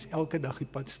met ons elke dag die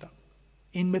pad stap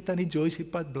en met Tannie Joyce die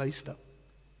pad bly stap.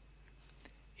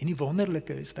 En die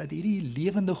wonderlike is dat hierdie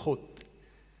lewende God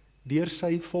deur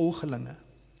sy volgelinge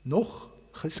nog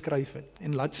geskryf het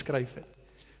en laat skryf het.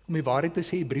 Om die waarheid te sê,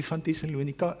 die brief van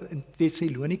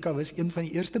Thessalonika was een van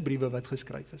die eerste briewe wat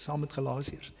geskryf is, saam met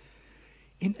Galasiërs.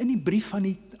 En in die brief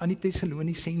aan die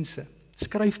Thessalonisense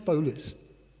skryf Paulus,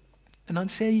 en dan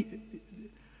sê hy,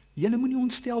 julle moenie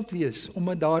ontsteld wees,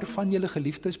 omdat daar van julle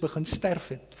geliefdes begin sterf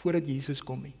het, voordat Jesus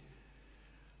kom nie.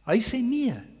 Hy sê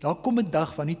nee, daar kom 'n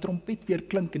dag wanneer die trompet weer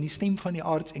klink in die stem van die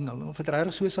aartsengel, of het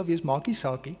regtig so sal wees, maak nie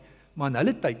saak nie, maar in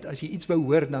hulle tyd, as jy iets wou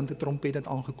hoor, dan het die trompet dit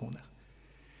aangekondig.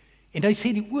 En hy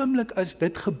sê die oomblik as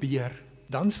dit gebeur,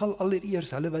 dan sal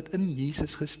allereers hulle wat in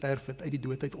Jesus gesterf het, uit die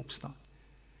dood uit opstaan.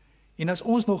 En as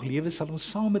ons nog lewe, sal ons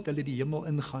saam met hulle die hemel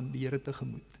ingaan, die Here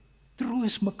tegemoet.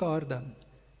 Troos mekaar dan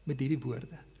met hierdie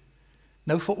woorde.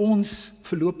 Nou vir ons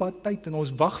verloop daar tyd en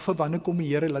ons wag vir wanneer kom die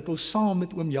Here, laat ons saam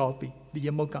met oom Japie die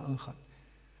hemel kan ingaan.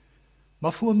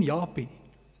 Maar vir oom Japie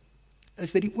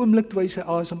is dit die oomblik toe hy sy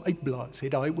asem uitblaas,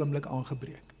 het daai oomblik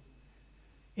aangebreek.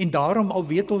 En daarom al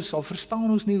weet ons, al verstaan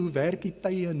ons nie hoe werk die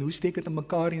tye en hoe steek dit in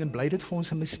mekaar en bly dit vir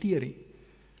ons 'n misterie.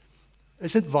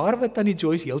 Is dit waar wat Tannie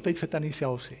Joyce heeltyd vir Tannie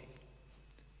self sê?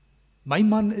 My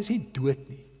man is nie dood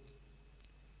nie.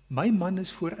 My man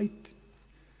is vooruit.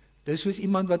 Dis soos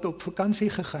iemand wat op vakansie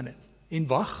gegaan het en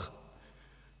wag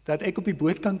dat ek op die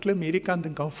boot kan klim hierdie kant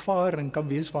en kan vaar en kan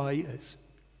weet waar hy is.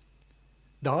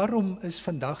 Daarom is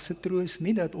vandag se troos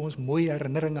nie dat ons mooi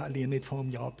herinneringe alleen het van hom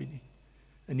Japie nie.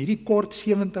 In hierdie kort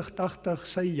 70, 80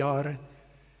 sy jare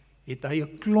het hy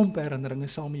 'n klomp herinneringe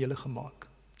saam met julle gemaak.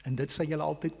 En dit sal julle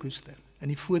altyd koester. En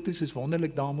die foto's is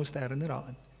wonderlik daar om ons te herinner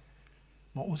daaraan.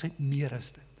 Maar ons het meer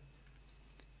as dit.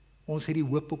 Ons het die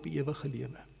hoop op die ewige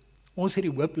lewe. Ons het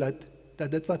die hoop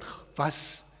dat dit wat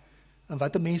was en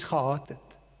wat 'n mens gehaat het,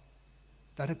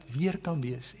 dat dit weer kan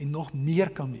wees en nog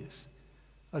meer kan wees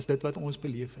as dit wat ons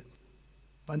beleef het.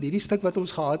 Want hierdie stuk wat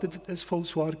ons gehaat het, is vol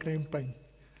swaar kry en pyn.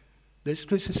 Dis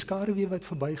soos 'n skaduwee wat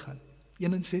verbygaan.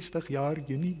 61 jaar,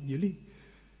 Julie,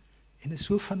 en is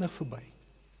so vinnig verby.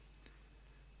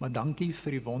 Maar dankie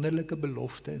vir die wonderlike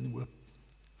belofte en hoop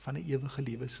van 'n ewige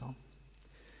lewe saam.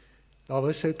 Daar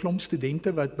was 'n klomp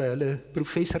studente wat by hulle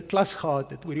professor klas gehad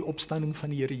het oor die opstanding van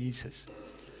die Here Jesus.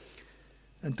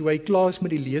 En toe hy klaar is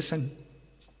met die lesing,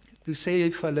 toe sê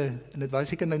hy vir hulle, en dit was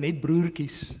seker nou net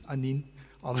broertjies Anien,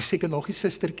 al was seker nog nie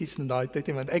sustertjies in daai tyd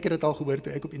nie, want ek het dit al gehoor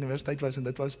toe ek op universiteit was en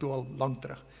dit was toe al lank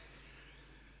terug.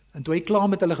 En toe hy klaar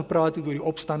met hulle gepraat het oor die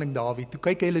opstanding Dawid, toe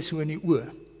kyk hy hulle so in die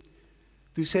oë.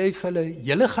 Toe sê hy vir hulle,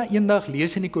 julle gaan eendag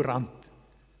lees in die koerant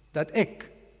dat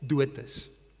ek dood is.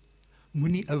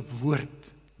 Moenie 'n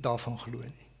woord daarvan glo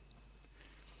nie.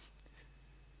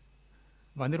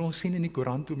 Wanneer ons sien in die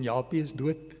koerant om Japie is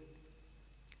dood,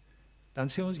 dan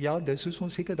sê ons, ja, dis soos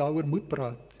ons seker daaroor moet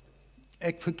praat.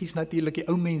 Ek verkies natuurlik die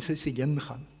ou mense se heen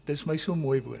gaan. Dis my so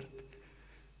mooi woord.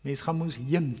 Mens gaan ons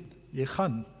heen, jy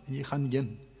gaan en jy gaan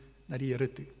heen na die Here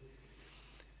toe.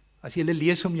 As jy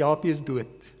lees om Japie is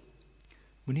dood,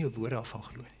 moenie 'n woord daarvan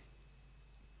glo nie.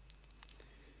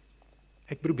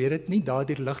 Ek probeer dit nie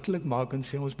daardeur ligtelik maak en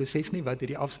sê ons besef nie wat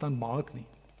hierdie afstand maak nie.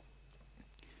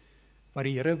 Maar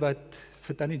die Here wat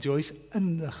vir Tannie Joyce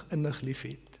innig lief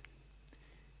het,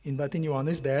 en wat in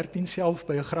Johannes 13 self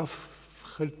by 'n graf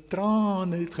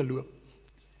getraan het geloop.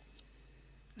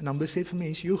 En dan besef 'n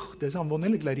mens, joeg, dis dan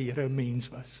wonderlik dat die Here 'n mens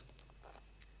was.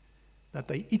 Dat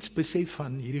hy iets besef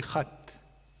van hierdie gat,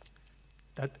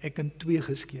 dat ek in twee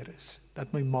geskeur is,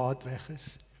 dat my maat weg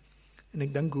is. En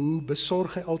ek dink hoe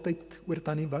besorg hy altyd oor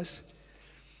Tannie was,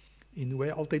 en hoe hy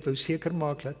altyd wou seker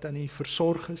maak dat Tannie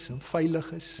versorg is en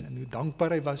veilig is, en hoe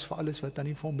dankbaar hy was vir alles wat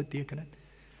Tannie vir hom beteken het.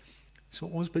 So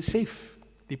ons besef,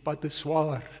 die pad is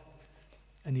swaar,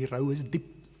 en die rou is diep,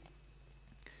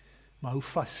 maar hou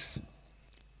vas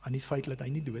aan die feit dat hy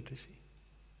nie dood is nie.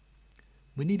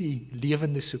 Moenie die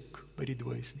lewende soek by die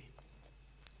dooies nie.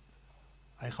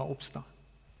 Hy gaan opstaan.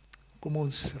 Kom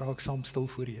ons raak saam stil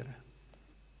voor die Here.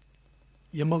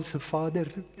 Hemelse Vader,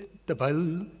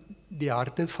 terwyl die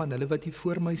harte van hulle wat hier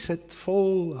voor my sit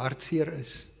vol hartseer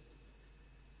is,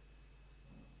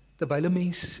 terwyl 'n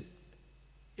mens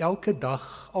elke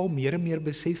dag al meer en meer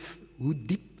besef hoe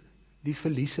diep die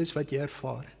verlies is wat jy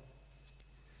ervaar.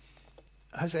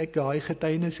 as ek daai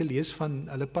getuienisse lees van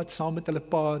hulle pad saam met hulle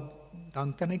pa,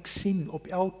 dan kan ek sien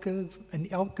in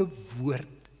elke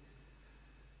woord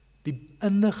die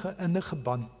innige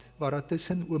band waar daar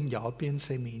tussen oom Japie en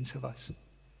sy mense was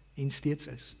en steeds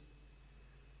is.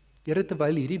 Here,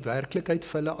 terwyl hierdie werklikheid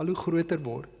vir hulle al hoe groter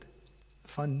word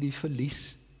van die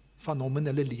verlies van hom in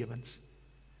hulle lewens,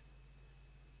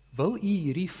 wil u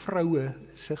hierdie vroue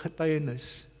se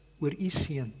getuienis oor u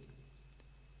seun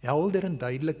helder en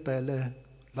duidelik by hulle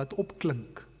laat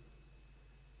opklink.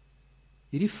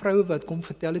 Hierdie vroue wat kom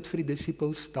vertel het vir die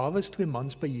disippels, daar was 2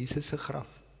 mans by Jesus se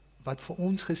graf, wat vir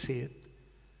ons gesê het,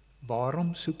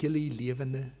 waarom soek julle die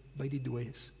lewende by die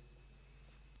dooies?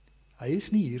 Hy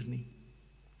is nie hier nie.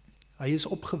 Hy is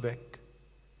opgewek.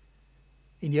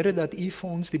 En Here, dat u vir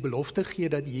ons die belofte gee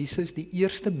dat Jesus die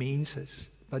eerste mens is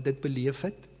wat dit beleef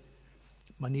het,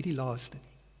 maar nie die laaste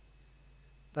nie.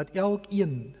 Dat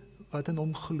elkeen wat in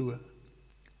hom glo,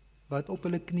 wat op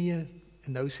hulle knieë,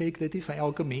 en nou sê ek dit nie van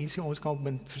elke mens, ons kan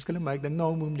op verskillende, maar ek dink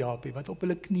nou om Japie, wat op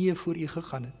hulle knieë voor u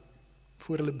gegaan het,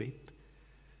 voor hulle bed,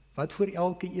 wat voor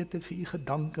elke ete vir u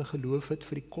gedank en geloof het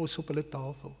vir die kos op hulle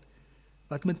tafel,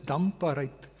 wat met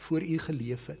dankbaarheid voor u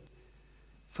geleef het,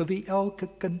 vir wie elke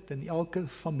kind en elke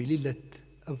familielid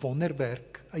 'n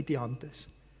wonderwerk uit die hand is,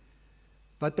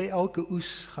 wat by elke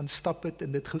oes gaan stap het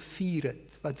en dit gevier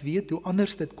het, wat weet hoe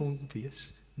anders dit kon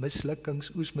wees,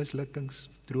 mislukkings, oesmislukkings,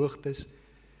 droogtes,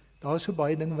 daar is so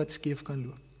baie dinge wat skeef kan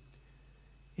loop,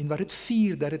 en wat het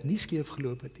vier dat dit nie skeef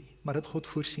geloop het nie, maar dat God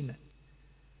voorsien het.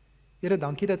 Here,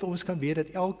 dankie dat ons kan weet dat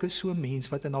elke so mens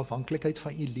wat in afhanklikheid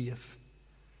van u leef,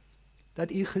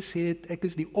 dat u gesê het, ek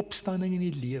is die opstanding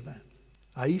in die lewe,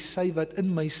 hy sy wat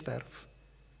in my sterf,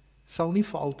 sal nie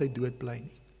vir altyd dood bly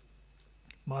nie,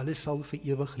 maar hulle sal vir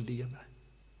ewig lewe.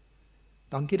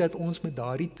 Dankie dat ons met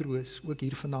daardie troos ook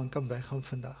hier vandaan kan weggaan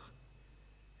vandag.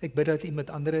 Ek bid dat u met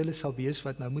ander hulle sal wees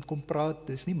wat nou moet kom praat,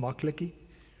 dis nie maklik nie,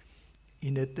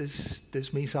 en dit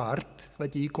is mense hart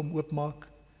wat jy hier kom oopmaak,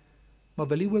 maar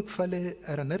wil u ook vir hulle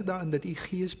herinner daaraan dat u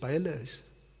gees by hulle is,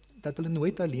 dat hulle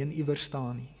nooit alleen iewers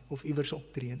staan nie, of iewers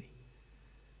optree nie.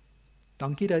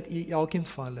 Dankie dat u elkeen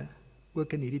van hulle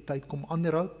ook in hierdie tyd kom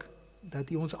aanraak, dat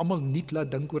u ons almal nuut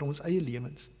laat dink oor ons eie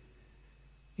lewens,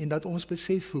 en dat ons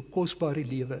besef hoe kosbaar die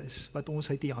lewe is, wat ons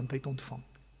uit die hand uit ontvang.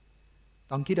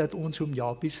 Dankie dat ons oom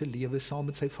Japie se lewe saam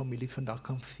met sy familie vandag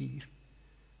kan vier.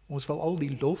 Ons wil al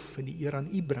die lof en die eer aan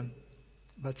u bring,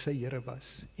 wat sy Here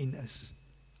was en is.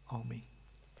 Amen.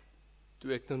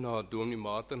 Toe ek nou na Dominee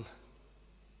Martin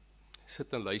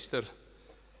sit en luister,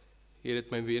 hier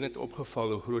het my weer net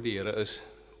opgeval hoe groot die Here is,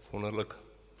 wonderlik,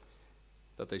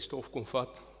 dat hy stof kon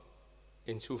vat,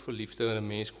 en soveel liefde in 'n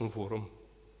mens kon vorm,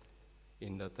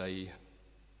 en dat hy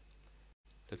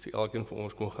dit vir elkeen van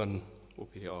ons kon gaan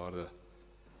op hierdie aarde,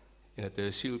 en dat hy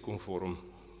 'n siel kon vorm,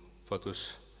 wat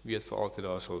ons weet vir altyd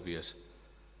daar sal wees.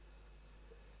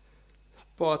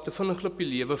 Pa, te vinnig glip die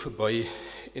lewe verby,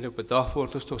 en op 'n dag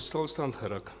word ons tot stilstand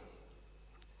geruk,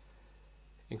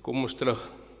 en kom ons terug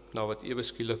na wat ewe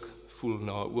skielik voel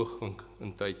na 'n oogwink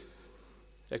in tyd.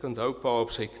 Ek onthou pa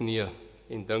op sy knieë,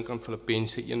 en dink aan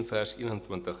Filippense 1 vers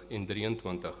 21 en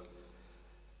 23,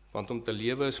 want om te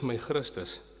lewe is my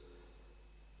Christus,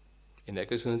 en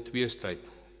ek is in 'n tweestryd,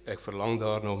 ek verlang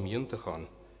daarna om heen te gaan,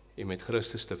 en met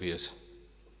Christus te wees,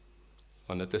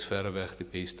 want dit is verreweg die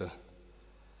beste.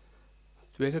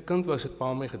 Toe ek 'n kind was, het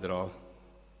pa my gedra,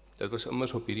 dit was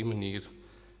immers op hierdie manier,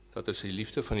 dat ons die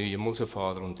liefde van die hemelse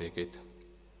Vader ontdek het.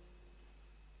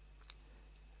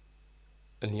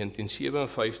 In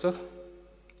 1957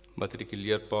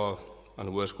 matrikuleer pa aan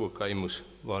Hoërskool Keimoes,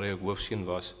 waar hy 'n hoofseun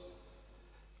was.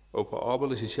 Oupa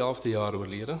Abel is dieselfde jaar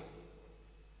oorlede,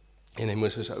 en hy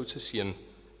moes sy oudste seun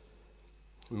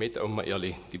met ouma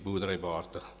Ellie die boerdery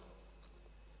behartig.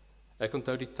 Ek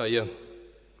onthou die tye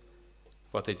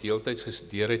wat hy deeltyds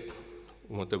gestudeer het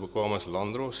om te bekwam as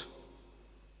landros,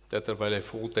 dit terwyl hy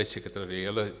voltyds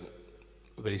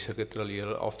by die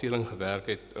sekretariële afdeling gewerk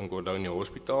het in Gordounia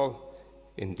Hospitaal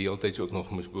en deeltyds ook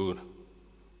nog moes boer.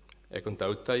 Ek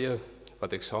onthou tye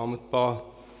wat ek saam met pa,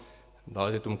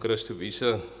 daai het om Christo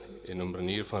Wiese en om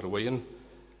Renier van Rooyen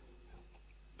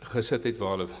gesit het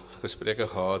waar hulle gesprekke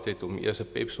gehad het om eers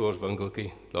 'n Pepstores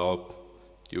winkeltjie daar op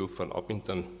die hoek van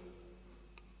Appington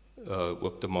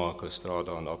oop te maak, 'n straat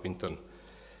daar in Appington.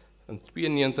 In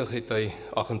 82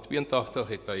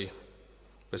 het hy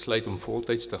besluit om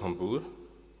voltyds te gaan boer.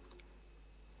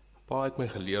 Pa het my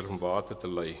geleer om water te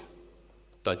lei,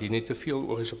 dat jy nie te veel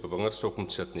oogies op 'n wingerdstok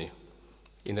moet sit nie,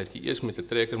 en dat jy eers met 'n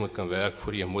trekker moet kan werk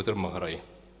voor jy 'n motor mag ry,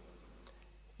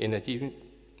 en dat jy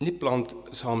nie plant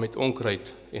saam met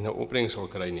onkruid en 'n opbrengs sal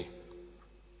kry nie.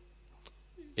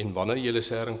 En wanneer jy 'n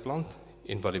sering plant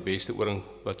en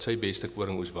wat sy beste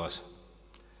koringhoes was.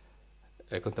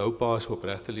 Ek onthou pa se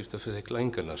opregte liefde vir sy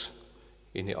kleinkinders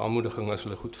en die aanmoediging as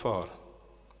hulle goed vaar.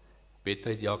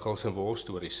 Bedtyd jakkals en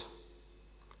wolstories.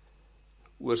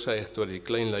 Oorsuig toe die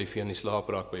klein lyfie aan die slaap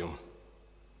raak by hom.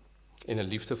 En 'n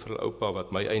liefde vir oupa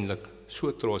wat my eintlik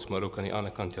so trots, maar ook aan die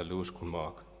ander kant jaloers kon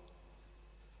maak.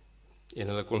 En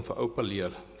hulle kon vir oupa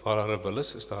leer, waar daar 'n wil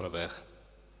is daar 'n weg.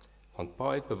 Want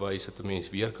pa het bewys dat 'n mens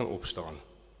weer kan opstaan.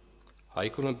 Hy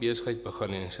kon 'n besigheid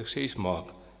begin en sukses maak,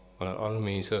 wanneer alle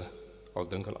mense al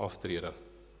dink aan aftrede.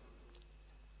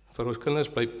 Vir ons kinders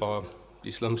bly pa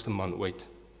die slimste man ooit.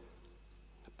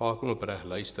 Pa kon opreg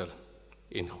luister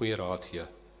en goeie raad gee.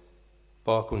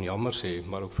 Pa kon jammer sê,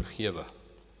 maar ook vergewe.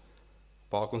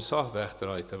 Pa kon sag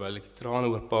wegdraai terwyl ek die trane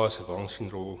oor pa se wang sien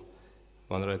rol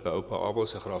wanneer hy by oupa Abel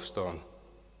se graf staan.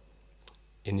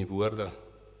 En die woorde,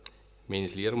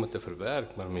 mens leer om dit te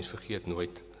verwerk, maar mens vergeet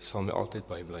nooit, sal my altyd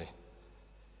bybly.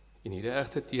 En hierdie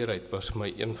egte teerheid was vir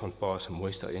my een van pa se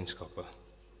mooiste eienskappe.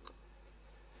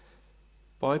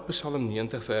 Pa het Psalm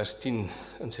 90 vers 10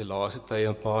 in sy laaste tye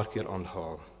 'n paar keer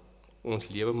aangehaal. Ons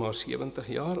lewe maar 70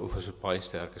 jaar of is dit baie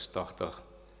sterk as 80,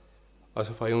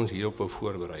 asof hy ons hierop wou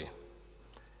voorberei.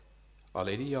 Al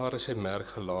het die jare sy merk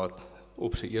gelaat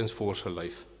op sy eens forse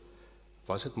lyf,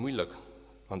 was dit moeilik,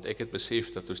 want ek het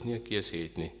besef dat ons nie 'n keuse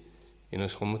het nie, en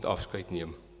ons moet afskeid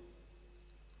neem.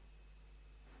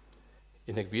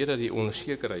 En ek weet dat die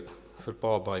onsekerheid vir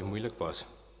pa baie moeilik was.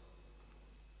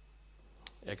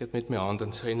 Ek het met my hand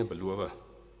in syne beloof,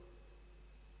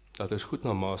 dat ons goed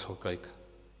na ma sal kyk,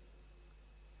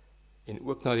 en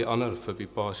ook na die ander vir wie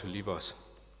pa so lief was,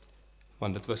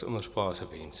 want dit was immers pa se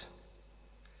wens.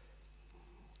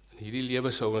 In hierdie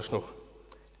lewe sou ons nog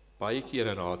baie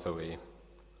kere raad wou hê,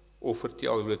 of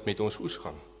vertel hoe dit met ons oes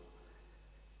gaan.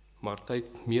 Maar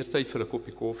meer tyd vir 'n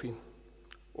koppie koffie,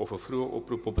 of 'n vroeë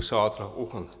oproep op 'n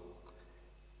Saterdagoggend.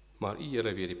 Maar U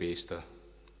Here weet die beste.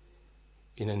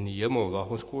 En in die hemel wag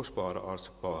ons kosbare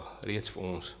aardse Pa reeds vir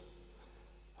ons.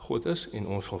 God is en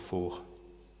ons sal volg.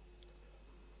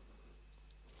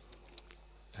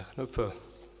 Ek gaan nou vir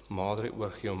Madre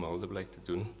oorgee om huldeblyk te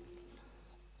doen,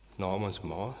 namens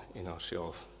ma en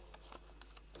haarself.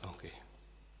 Dankie.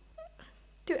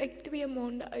 Toe ek 2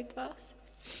 maande oud was,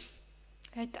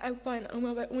 het oupa en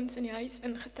ouma by ons in die huis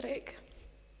ingetrek.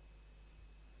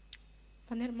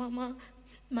 Wanneer mama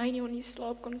my nie in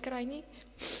slaap kon kry nie,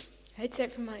 het sy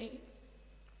vir my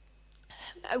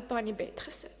oupa in die bed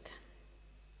gesit.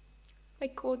 My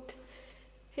kot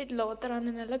het later aan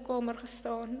in hulle kamer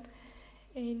gestaan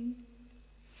en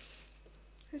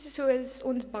so is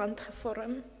ons band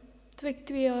gevorm. Toe ek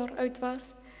 2 jaar oud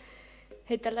was,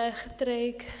 het hulle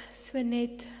getrek so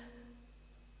net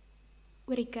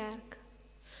oor die kerk.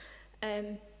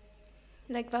 En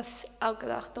ek was elke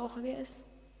dag daar gewees.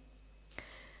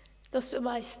 Daar's so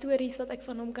baie stories wat ek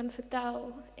van hom kan vertel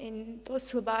en daar's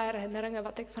so baie herinneringe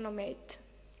wat ek van hom het.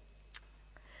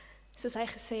 Soos hy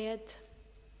gesê het,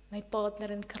 my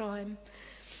partner in crime.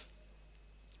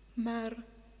 Maar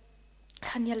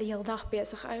gaan julle heel dag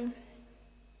besig hou.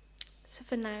 So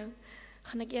vir nou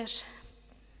gaan ek eers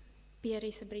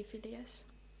Pierre se briefie lees.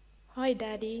 Hi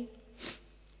Daddy.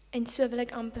 En so wil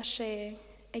ek amper sê,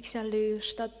 ek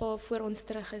jaloers dat pa voor ons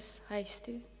terug is huis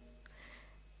toe.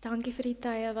 Dankie vir die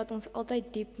tye wat ons altyd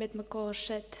diep met mekaar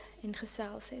sit en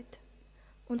gesels het.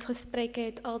 Ons gesprekke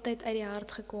het altyd uit die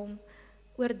hart gekom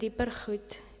oor dieper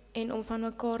goed en om van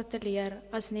mekaar te leer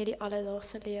as net die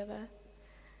alledaagse lewe.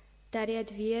 Daddy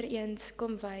het weer eens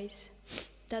kom wys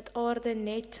dat aarde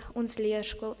net ons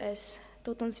leerskool is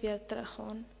tot ons weer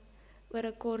teruggaan. Oor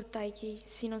 'n kort tydjie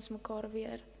sien ons mekaar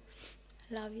weer.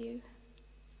 Love you.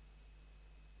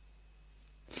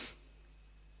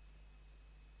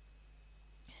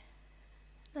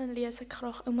 Dan lees ek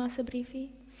graag ouma se briefie.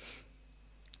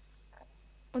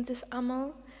 Ons is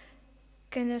almal,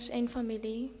 kinders en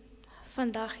familie,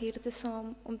 vandag hier te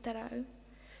saam om te rou.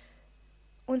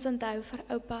 Ons onthou vir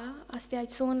oupa as die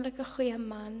uitsonderlike goeie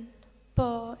man,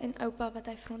 pa en oupa wat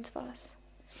hy vir ons was.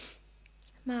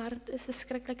 Maar dit is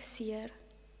verskriklik seer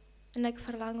en ek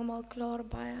verlang hom al klaar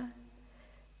baie.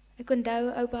 Ek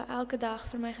onthou oupa elke dag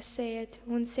vir my gesê het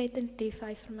hoe ontsettend lief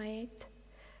hy vir my het.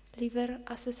 Liewer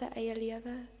as vir sy eie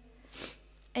lewe.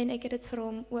 En ek het dit vir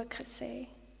hom ook gesê.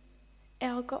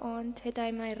 Elke aand het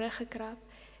hy my rug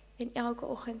gekrap en elke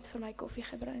oggend vir my koffie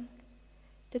gebring.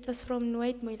 Dit was vir hom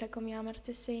nooit moeilik om jammer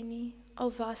te sê nie,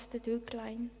 al was dit hoe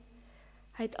klein.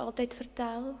 Hy het altyd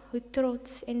vertel hoe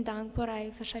trots en dankbaar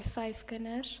hy vir sy 5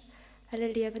 kinders,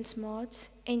 hulle lewensmaats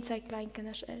en sy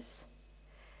kleinkinders is.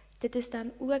 Dit is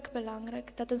dan ook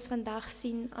belangrik dat ons vandag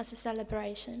sien as 'n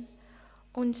celebration,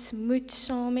 Ons moet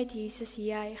saam met Jesus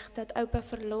juig dat oupa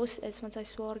verlos is van sy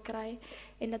swaar kry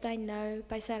en dat hy nou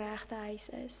by sy regte huis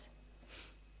is.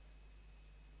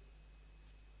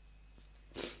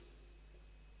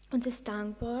 Ons is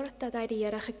dankbaar dat hy die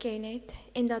Here geken het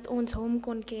en dat ons hom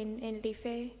kon ken en lief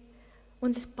hê.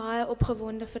 Ons is baie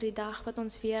opgewonde vir die dag wat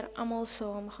ons weer almal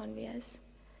saam gaan wees.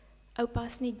 Oupa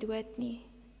is nie dood nie,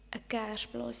 'n kers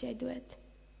blaas jy dood.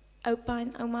 Oupa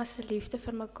en ouma se liefde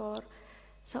vir mekaar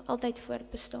sal altyd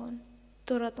voortbestaan,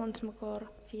 totdat ons mekaar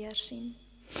weer sien.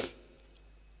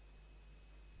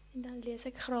 En dan lees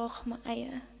ek graag my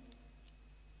eie.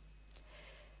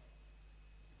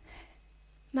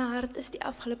 My hart is die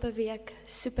afgelope week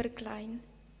super klein,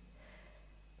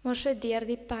 maar so deur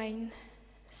die pyn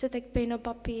sit ek pen op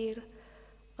papier,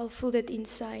 al voel dit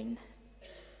insane.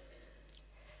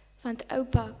 Want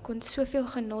oupa kon soveel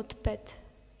genot put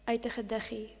uit 'n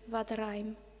gediggie wat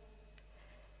rym.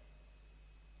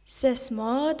 Sis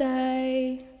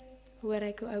Maadie, hoor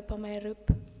ek hoe oupa my roep,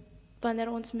 wanneer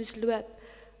ons moes loop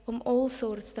om all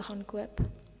sorts te gaan koop.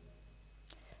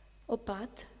 Op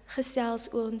pad gesels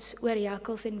ons oor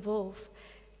jakkals en wolf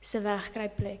se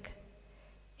wegkruipplek.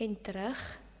 En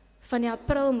terug van die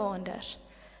Aprilmaanders,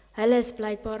 hulle is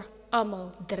blykbaar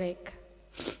almal drek.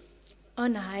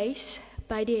 Aan huis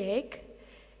by die hek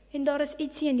en daar is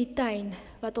ietsie in die tuin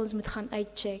wat ons moet gaan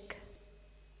uitcheck.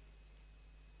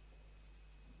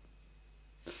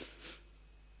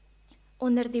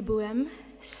 Onder die boom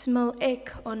smil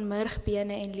ek aan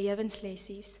murgbene en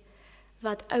lewenslessies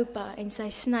wat oupa en sy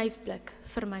snyfblik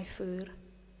vir my voer.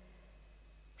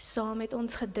 Saam met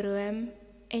ons gedroom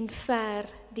en ver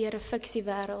deur 'n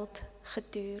fiksiewêreld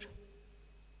getoer.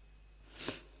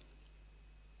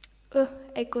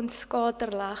 Ek kon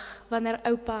skaterlag wanneer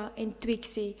oupa en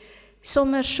Twixie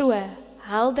sommer so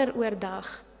helder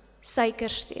oordag suiker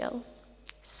steel,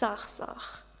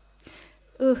 sag.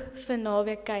 Vir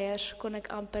naweekkuiers kon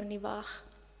ek amper nie wag.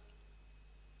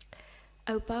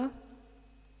 Oupa,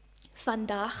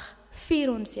 vandag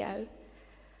vier ons jou,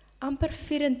 amper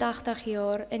 84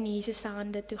 jaar in Jesus se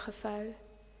hande toegevou.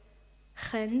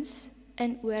 Guns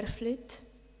in oorvloed,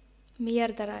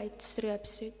 meerderheid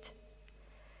stroopsoet.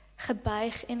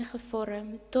 Gebuig en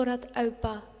gevorm, totdat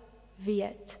oupa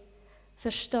weet,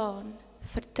 verstaan,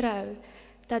 vertrou,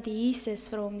 dat Jesus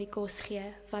vir hom die kos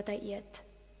gee wat hy eet.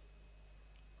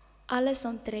 Alles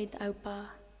omtrent oupa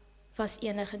was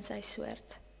enig in sy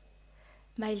soort.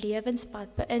 My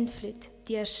lewenspad beïnvloed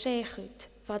deur sê goed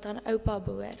wat aan oupa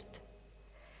behoort.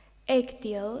 Ek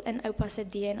deel in oupa se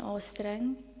DNA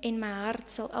string en my hart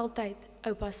sal altyd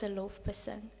oupa se lof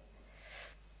besing.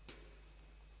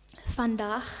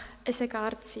 Vandag is ek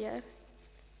hartseer.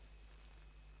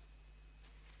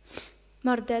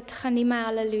 Maar dit gaan nie my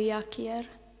halleluja keer.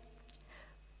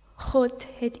 God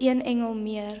het een engel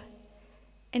meer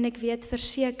en ek weet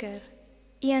verseker,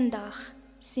 eendag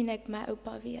sien ek my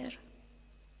oupa weer.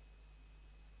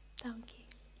 Dankie.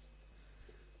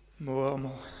 Mooi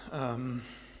allemaal.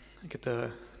 Ek het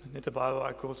net 'n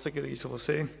baie kort stukkie iets wil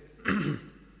sê.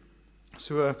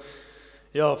 So,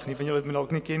 ja, van die van julle het my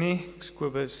dalk nie ken nie. Ek is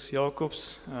Kobus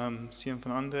Jacobs, seun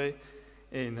van André.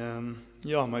 En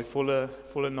ja, my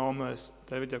volle naam is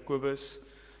David Jacobus.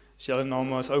 Selfe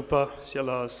naam as oupa,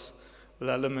 selfe as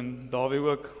Willem en Dawie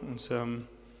ook. Ons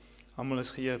almal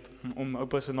is geëerd om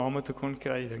oupa se name te kon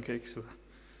kry, dink ek so.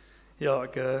 Ja,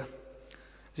 ek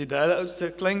is die derde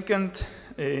oudste kleinkind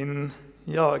en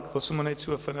ja, ek wil sommer net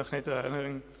so vinnig net 'n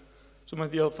herinnering sommer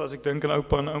deel as ek dink aan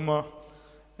oupa en ouma.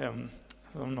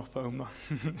 Dan nog vir ouma.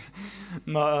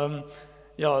 Maar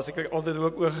ja, as ek altyd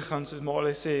ook oorgegaan soos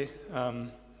Marley sê,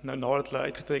 nou nadat hulle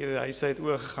uitgetrek het, hy het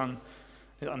oorgegaan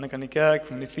net aan die ander kant die kerk,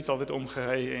 met die fiets altyd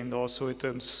omgery en daar so het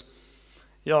ons,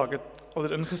 ja, ek het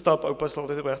altyd ingestap, oupa is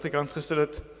altyd op die regterkant gesit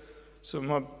het, so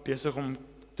maar besig om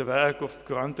te werk of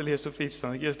koerant te lees of iets,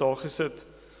 dan ek eers daar gesit.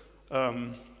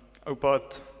 Oupa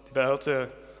het die wêreld se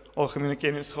algemene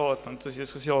kennis gehad, dan het ons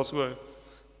eers gesels oor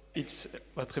iets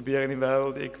wat gebeur in die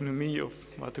wêreld, die ekonomie of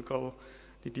wat ook al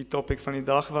die topic van die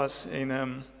dag was.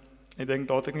 En ek dink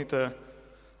daar het ek net 'n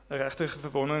regtige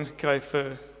verwondering gekry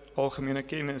vir algemene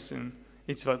kennis en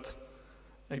iets wat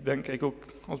ek dink ek ook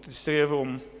altyd streef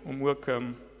om ook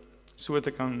so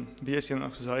te kan wees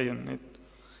eendag soos hy en net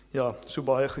ja, so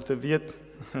baie goed te weet.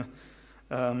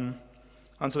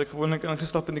 Dan sal ek gewoonlik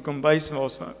ingestap in die kombuis waar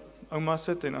ons ouma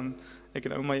sit en dan ek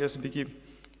en ouma eers 'n bietjie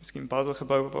miskien puzzle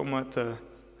gebou of ouma het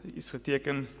iets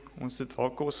geteken, ons het haar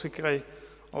kos gekry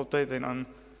altyd en dan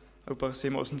oupa gesê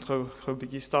maar ons moet gou 'n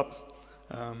bietjie stap.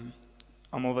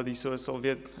 Almal wat hier so sal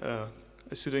weet,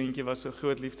 'n soedingetjie was 'n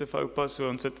groot liefde vir oupa, so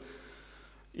ons het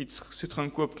iets soet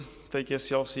gaan koop, partykeer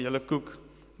selfs 'n hele koek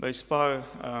by Spar,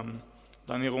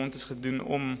 dan die rond is gedoen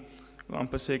om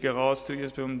amper seker raas toe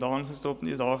eers by hom daan gestop en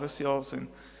is daar gesels en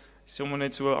sommer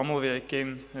net so almal wie ek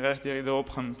ken reg deur die dorp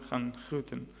gaan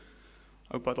groet en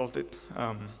oupa het altyd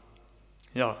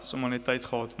sommer net tyd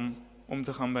gehad om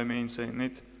te gaan by mense en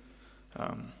net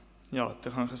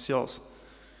te gaan gesels.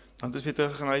 Dan is weer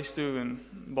terug gaan huis toe en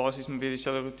basies maar weer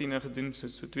dieselfde routine gedoen,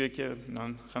 so 2 keer, en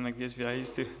dan gaan ek weer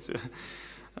huis toe. So,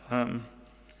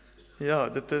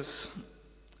 dit is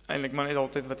eintlik maar net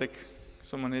altyd wat ek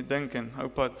sommer net dink en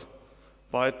oupa het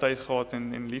baie tyd gehad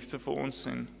en liefde vir ons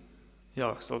en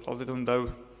ek sal dit altyd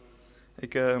onthou.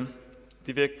 Ek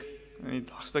die week in die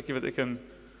dagstukkie wat ek in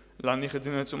Landie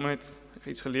gedoen het, sommer net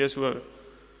iets gelees oor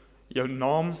jou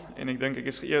naam en ek dink ek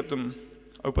is geëerd om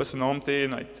oupa se naam te hê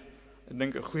en ek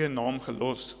dink 'n goeie naam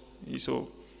gelos hierso.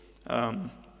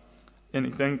 En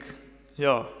ek dink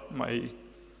my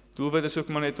doelwit is ook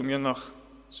maar net om eendag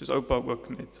soos oupa ook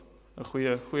net 'n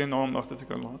goeie naam agter te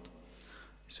kan laat.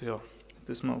 So dit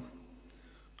is maar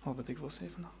al wat ek wil sê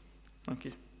vandag.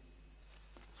 Dankie.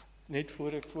 Net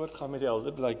voor ek voortgaan met die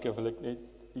heldeblyke wil ek net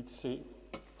iets sê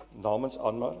namens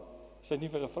Anmar. Sy het nie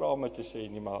vir 'n vraag om te sê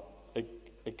nie, maar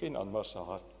ek ken Anmar se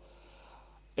hart.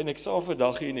 En ek sal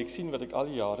vandag hier en ek sien wat ek al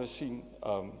die jare sien,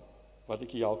 wat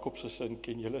ek die Jacobs gesin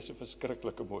ken, julle is 'n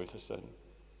verskriklike mooi gesin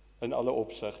in alle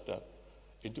opsigte.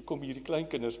 En toe kom hierdie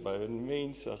kleinkinders by en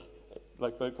mense,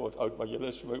 lyk my ek word oud, maar julle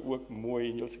is vir my ook mooi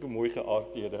en julle is 'n mooi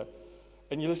geaardhede.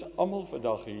 En julle is almal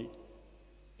vandag hier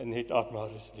en net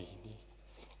Anmar is nie.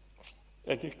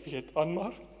 En ek weet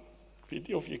Anmar, ek weet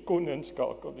nie of jy kon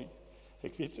inskakel nie.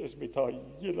 Ek weet sy is met haar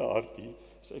hele hart hier.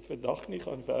 Sy het vandag nie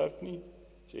gaan werk nie.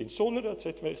 En sonder dat sy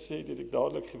het my gesê, het ek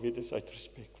dadelik geweet is uit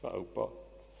respek vir oupa.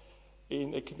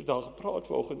 En ek het met haar gepraat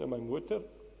vanoggend in my motor.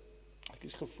 Ek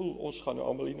is gevoel, ons gaan nou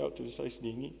almal hier nou toe, sy is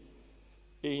nie.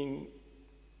 En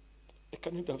ek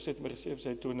kan nie nou sê, het my gesê, sy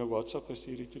het toe in 'n WhatsApp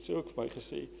gestuur, toe sy ook vir my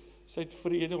gesê, sy het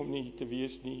vrede om nie hier te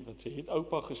wees nie, want sy het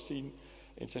oupa gesien,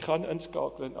 en sy gaan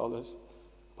inskakel en alles,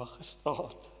 maar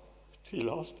gestaan, die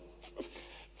laaste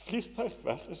vliegtuig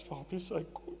weg is, waarmee sy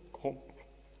kom,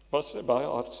 was sy baie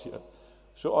hartseer.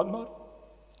 So Anmar,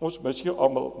 ons mis jou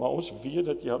almal, maar ons weet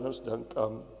dat jy aan ons dink,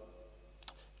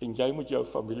 en jy moet jou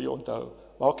familie onthou,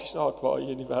 maak nie saak waar jy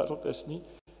in die wêreld is nie,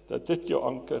 dat dit jou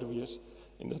anker wees,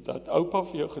 en dat oupa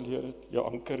vir jou geleer het, jou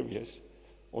anker wees.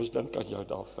 Ons dink aan jou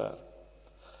daar ver.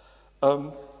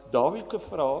 Dawie het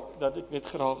gevra dat ek net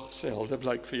graag sy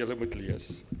heldeblyk vir julle moet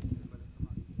lees.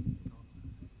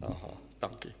 Aha,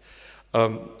 dankie.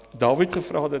 Dawie het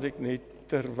gevra dat ek net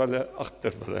terwille,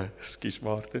 ekskuus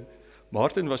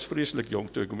Martin was vreeslik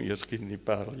jong toe ek hom eers ken in die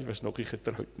Parel, hy was nog nie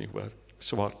getroud nie hoor,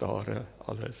 swart hare,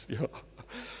 alles, ja.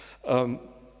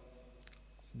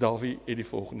 Dawie het die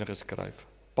volgende geskryf,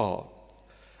 Pa,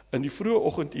 in die vroeë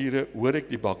oggendure hoor ek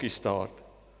die bakkie staart,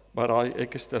 maar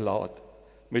ek is te laat.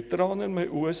 Met trane in my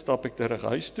oë stap ek terug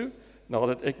huis toe,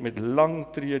 nadat ek met lang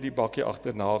tree die bakkie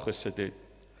agterna gesit het.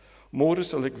 Môre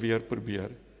sal ek weer probeer,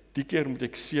 die keer moet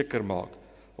ek seker maak,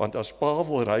 want as pa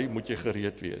wil ry, moet jy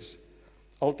gereed wees.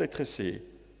 Altyd gesê,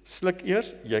 sluk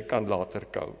eers, jy kan later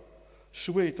kou.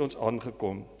 So het ons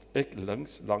aangekom, ek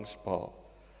links langs pa.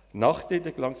 Nagte het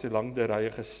ek langs die lange rye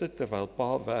gesit terwyl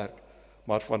pa werk,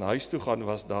 maar van huis toe gaan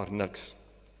was daar niks.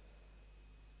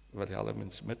 Wilhelm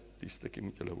en Smit, die stukkie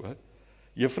moet julle hoor.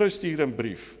 Juffrou stuur 'n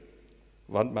brief,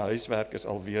 want my huiswerk is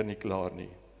alweer nie klaar nie.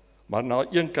 Maar na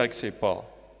een kyk sê pa,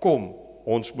 kom,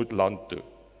 ons moet land toe.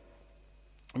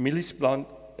 Milies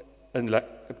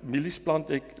plant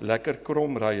ek lekker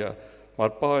kromrye, maar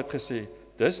pa het gesê,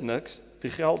 dis niks, die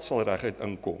geld sal reguit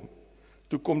inkom.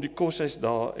 Toe kom die koshuis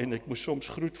daar en ek moes soms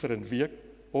groet vir 'n week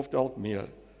of dalk meer.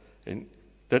 En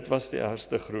dit was die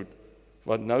ergste groet,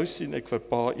 want nou sien ek vir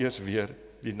pa eers weer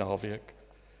die naweek.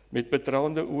 Met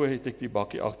betraande oë het ek die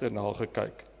bakkie agterna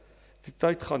gekyk. Die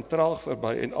tyd gaan traag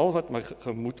verby en al wat my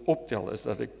gemoed optel is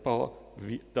dat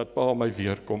pa my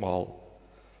weer kom haal.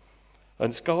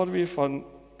 In skaduwee van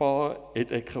pa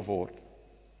het ek geword.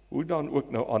 Hoe dan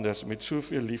ook nou anders, met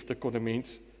soveel liefde kon 'n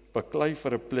mens beklei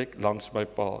vir 'n plek langs my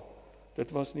pa.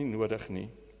 Dit was nie nodig nie,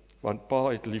 want pa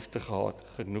het liefde gehad,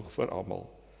 genoeg vir almal.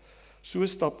 So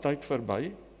stap tyd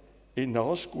verby en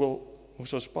na skool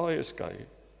moes ons paai skei.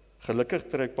 Gelukkig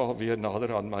trek pa weer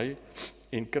nader aan my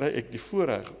en kry ek die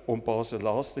voorreg om pa se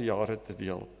laaste jare te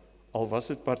deel, al was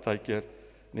dit partykeer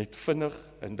net vinnig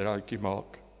 'n draaitjie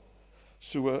maak.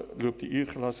 So loop die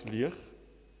uurglas leeg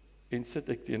en sit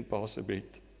ek teen pa se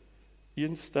bed.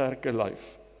 Een sterke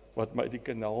lyf wat my die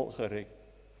kanaal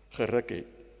geruk het,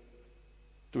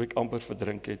 toe ek amper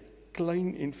verdrink het,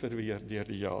 klein en verweer deur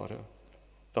die jare.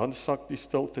 Dan sak die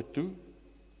stilte toe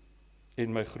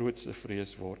en my grootste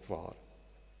vrees word waar.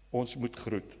 Ons moet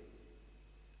groet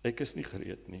Ek is nie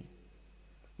gereed nie.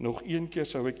 Nog een keer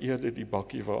sou ek eerder die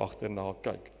bakkie wou agterna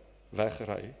kyk,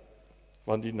 wegry,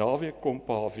 want die naweek kom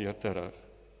pa weer terug.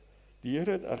 Die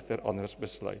Here het egter anders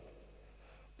besluit.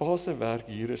 Pa se werk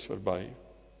hier is verby.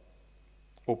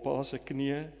 Op pa se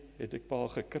knieë het ek pa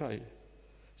gekry,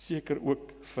 seker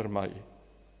ook vir my.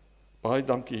 Baie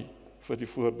dankie vir die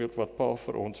voorbeeld wat pa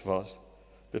vir ons was.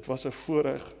 Dit was 'n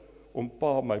voorreg om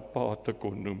pa my pa te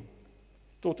kon noem.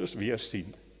 Tot ons weer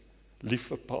sien.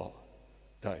 Liewe pa,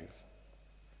 Dave.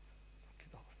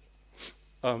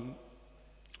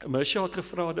 Mersha het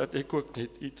gevra dat ek ook net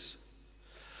iets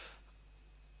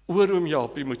oor oom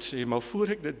Japie moet sê, maar voor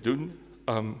ek dit doen,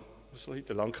 sal nie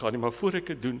te lank gaan nie, maar voor ek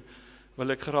dit doen, wil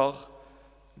ek graag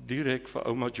direk vir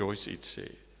ouma Joyce iets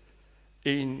sê.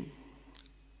 En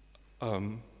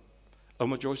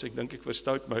ouma Joyce, ek dink ek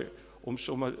verstout my om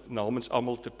sommer namens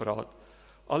almal te praat.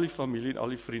 Al die familie en al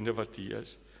die vriende wat hier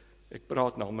is, ek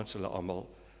praat namens hulle almal.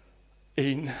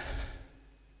 En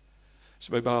is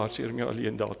my baie hartseer om jou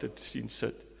alleen daar te sien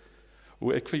sit.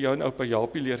 Hoe ek vir jou en oupa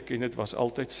Japie leer ken, het was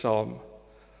altyd saam.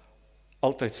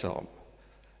 Altyd saam.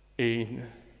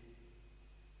 En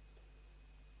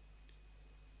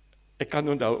ek kan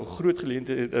onthou 'n groot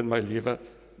geleentheid in my lewe,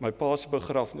 my pa se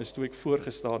begrafnis, toe ek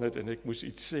voorgestaan het en ek moes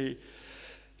iets sê.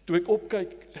 Toe ek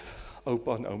opkyk,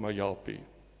 oupa en ouma Japie,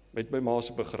 met my ma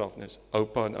se begrafnis,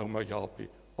 oupa en ouma Japie,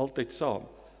 altyd saam.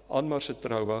 Anmar se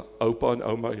troue, oupa en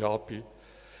ouma Japie.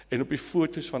 En op die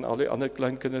foto's van al die ander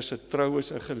kleinkinders se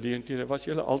troues en geleenthede, was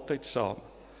julle altyd saam.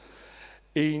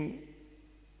 En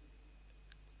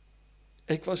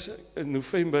ek was in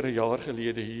November 'n jaar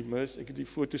gelede hier, mis, ek het die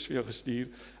foto's vir jou gestuur,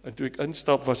 en toe ek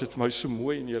instap, was dit vir my so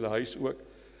mooi in julle huis ook.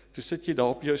 Toe sit jy daar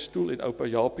op jou stoel, en oupa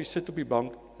Japie sit op die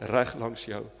bank, reg langs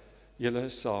jou. Julle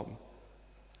is saam.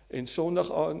 En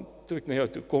Sondag aand, toe ek na jou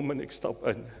toe kom en ek stap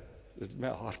in, het my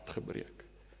hart gebreek,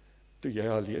 toe jy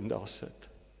alleen daar sit.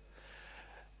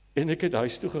 En ek het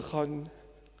huis toe gegaan,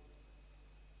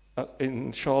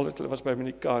 en Charlotte was by my in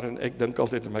die kar, en ek dink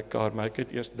altyd in my kar, maar ek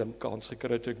het eers kans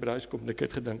gekry, toe ek by huis kom, en ek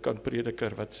het gedink aan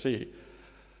prediker wat sê,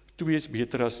 2 is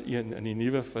beter as 1, in die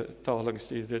nuwe vertaling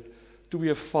sê dit,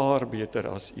 2 vaar beter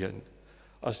as 1.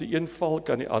 As die een val,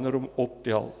 kan die ander hom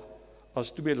optel.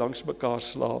 As 2 langs mekaar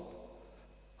slaap,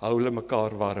 hou hulle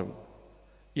mekaar warm.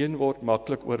 1 word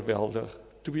maklik oorweldig,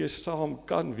 2 saam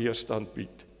kan weerstand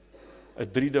bied. 'n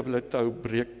 3-dubbele tou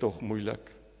breek tog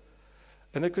moeilik.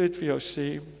 En ek wil net vir jou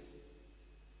sê,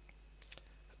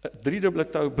 'n 3-dubbele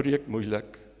tou breek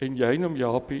moeilik, en jy en oom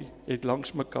Japie het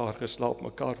langs mekaar geslaap,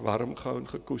 mekaar warm gehou en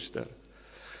gekoester.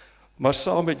 Maar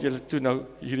saam het julle toe nou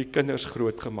hierdie kinders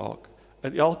groot gemaak.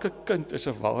 En elke kind is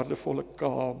 'n waardevolle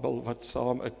kabel wat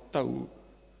saam 'n tou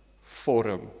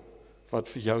vorm, wat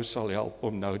vir jou sal help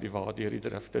om nou die waardeur die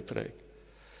drif te trek.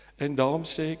 En daarom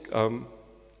sê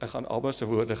ek gaan Abba se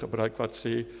woorde gebruik wat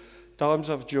sê, times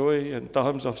of joy and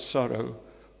times of sorrow,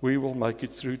 we will make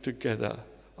it through together.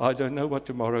 I don't know what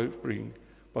tomorrow brings,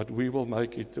 but we will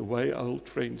make it the way old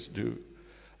friends do.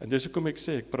 En dis hoekom ek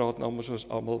sê, ek praat namens ons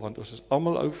almal, want ons is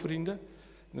almal ou vriende,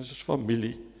 en ons is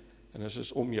familie, en ons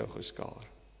is om jou geskaar.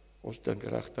 Ons dink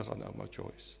regtig aan ouma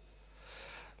Joyce.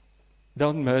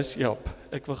 Dan Jap,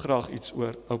 ek wil graag iets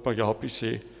oor oupa Japie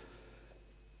sê.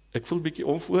 Ek voel bietjie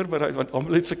onvoorbereid, want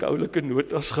almal het sulke oulike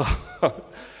notas gehad.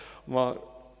 Maar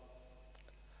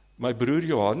my broer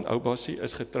Johan, ou Bassie,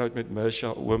 is getroud met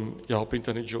Mersha, oom Japie en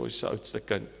tannie Joyce se oudste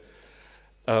kind,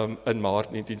 in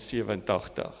Maart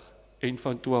 1987. En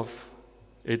van 12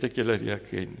 het ek julle leer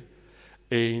ken.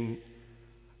 En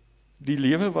die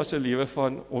lewe was 'n lewe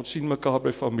van, ons sien mekaar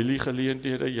by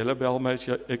familiegeleenthede, julle bel my as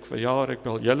ek verjaar, ek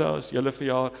bel julle as julle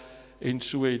verjaar, en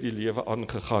so het die lewe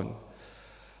aangegaan.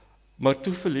 Maar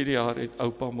toe verlede jaar het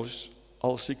oupa mos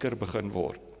al sieker begin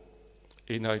word,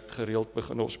 en hy het gereeld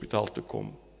begin hospitaal toe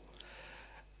kom.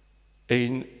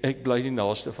 En ek bly die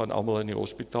naaste van almal in die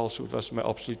hospitaal, so het was my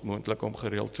absoluut moontlik om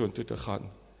gereeld soontoe te gaan.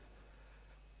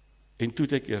 En toe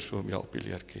het ek eers vir oom Japie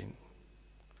leer ken.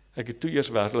 Ek het toe eers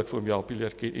werklik vir oom Japie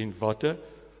leer ken, en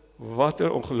wat 'n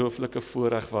ongelooflike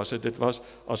voorreg was dit. Dit was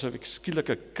asof ek skielik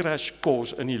 'n crash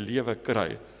course in die lewe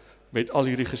kry, met al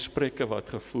hierdie gesprekke wat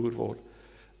gevoer word.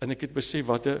 En ek het besef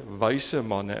wat 'n wyse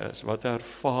manne is, wat 'n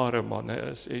ervare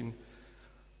manne is, en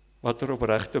wat 'n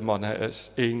opregte manne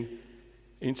is, en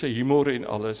sy humor en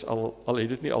alles, al het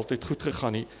dit nie altyd goed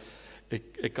gegaan nie.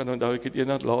 Ek kan onthou, ek het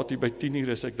eendag laat hier by 10:00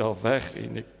 is ek daar weg,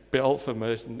 en ek bel vir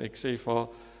my, en ek sê vir haar,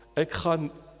 ek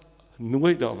gaan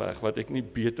nooit daar weg, wat ek nie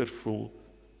beter voel,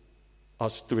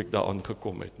 as toe ek daar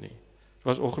aangekom het nie. Het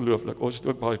was ongelooflik, ons het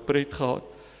ook baie pret gehad.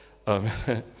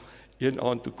 Een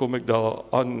aand, toe kom ek daar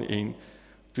aan, en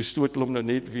toe stoot hom nou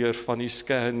net weer van die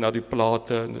scan na die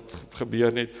plate, en het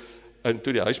gebeur net, En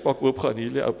toe die huisbak oopgaan,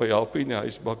 hier lê oupa Japie in die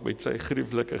huisbak met sy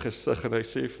gruwelike gesig en hy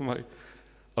sê vir my,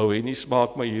 ou en nie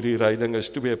smaak my hierdie ryding is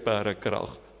 2 perde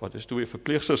krag, want is 2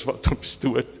 verpleegsters wat hom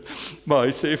stoot. Maar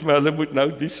hy sê vir my, hulle moet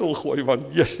nou diesel gooi,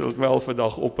 want Jesus het wel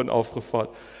vandag op en af gevat.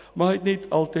 Maar hy het net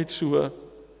altyd so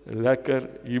lekker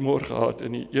humor gehad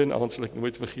in die een aand sal ek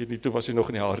nooit vergeet nie, toe was hy nog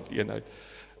in die harteenheid.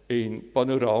 En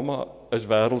Panorama is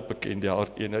wêreldbekend, die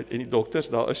harteenheid, en die dokters,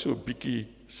 daar is so 'n bietjie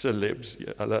celebs,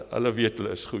 hulle weet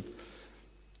hulle is goed.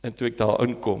 En toe ek daar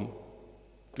inkom,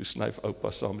 toe snyf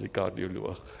oupa saam met die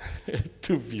kardioloog.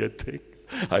 Toe weet ek,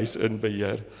 hy's in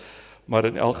beheer. Maar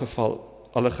in elk geval,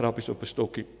 alle grappies op 'n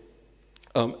stokkie.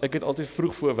 Ek het altyd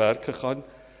vroeg voor werk gegaan,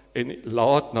 en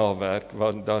laat na werk,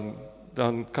 want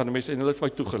dan kan 'n mens, en hulle het my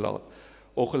toegelaat.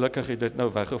 Ongelukkig het dit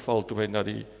nou weggeval toe hy na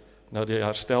die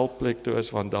herstelplek toe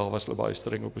is, want daar was hulle baie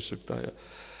streng op besoektye.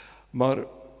 Maar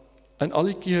in al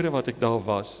die kere wat ek daar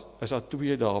was, is daar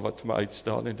 2 dae wat vir my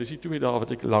uitstaan, en dis die 2 dae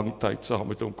wat ek lang tyd saam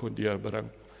met hom kon deurbring.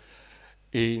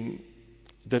 En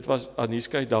dit was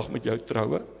Aniska dag met jou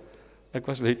troue. Ek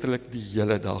was letterlik die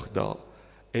hele dag daar,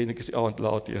 en ek is die aand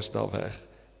laat eers daar weg.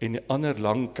 En die ander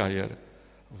lang kuier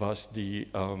was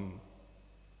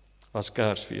was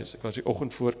Kersfees. Ek was die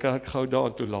oggend voor kerk gehou daar,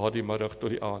 en toe laat die middag tot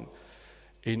die aand.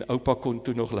 En oupa kon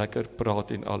toe nog lekker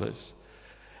praat en alles.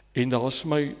 En daar is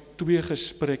my 2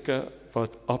 gesprekke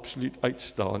wat absoluut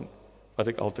uitstaan, wat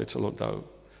ek altyd sal onthou.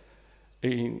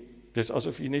 En dis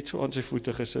asof jy net so aan sy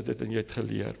voete gesit het en jy het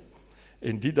geleer.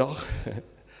 En die dag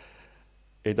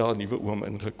het daar 'n nuwe oom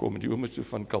ingekom. Die oom is so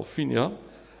van Calvinia,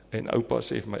 en oupa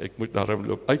sê vir my, ek moet daarom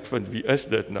loop uitvind, wie is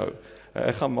dit nou? En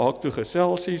ek gaan maak toe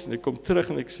geselsies, en ek kom terug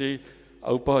en ek sê,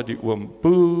 oupa, die oom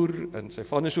boer, en sy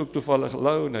van is ook toevallig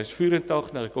lou, en hy is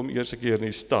 84, nou ek kom eers 'n keer in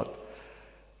die stad.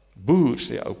 Boer,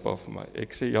 sê oupa vir my.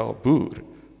 Ek sê, ja, boer.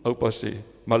 Oupa sê,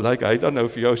 maar lyk hy dan nou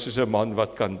vir jou soos 'n man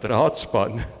wat kan draad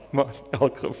span? Maar in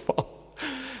elk geval,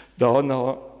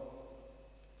 daarna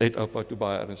het oupa toe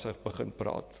baie ernstig begin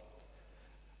praat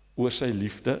oor sy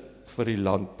liefde vir die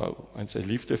landbou, en sy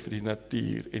liefde vir die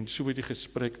natuur, en so het die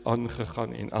gesprek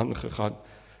aangegaan en aangegaan.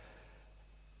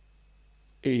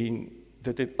 En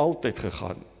dit het altyd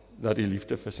gegaan, na die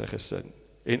liefde vir sy gesin,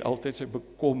 en altyd sy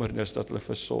bekommernis dat hulle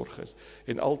versorg is,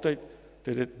 en altyd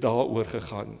het dit daaroor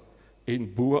gegaan,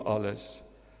 en bo alles,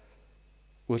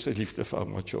 oor sy liefde vir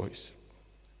ouma Joyce.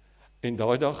 En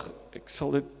daai dag, ek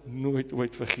sal dit nooit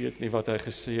ooit vergeet nie, wat hy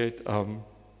gesê het,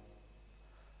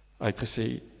 hy het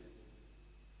gesê,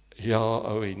 ja,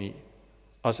 ou Henny,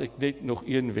 as ek net nog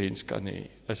een wens kan hê,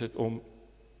 is dit om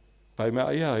by my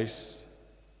eie huis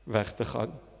weg te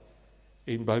gaan,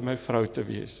 en by my vrou te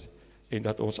wees, en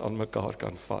dat ons aan mekaar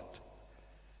kan vat.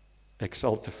 Ek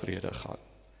sal tevrede gaan.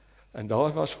 En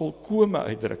daar was volkome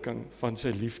uitdrukking van sy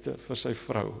liefde vir sy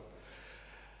vrou.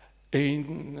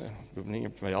 En, ek nie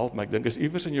my help, maar ek dink is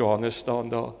iewers in Johannes staan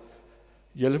daar,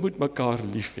 julle moet mekaar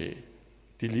lief hê.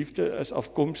 Die liefde is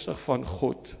afkomstig van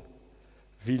God.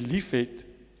 Wie lief het,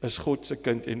 is God se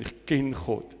kind en ken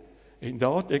God. En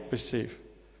daar het ek besef,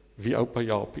 wie oupa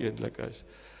Japie eintlik is.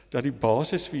 Dat die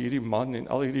basis vir hierdie man en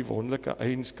al hierdie wonderlike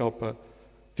eienskappe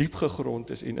diep gegrond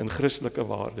is en in Christelike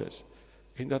waardes.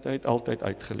 En dat hy het altyd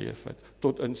uitgeleef het,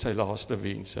 tot in sy laaste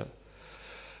wense.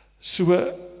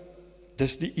 So,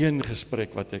 dis die een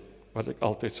gesprek wat ek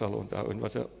altyd sal onthou, en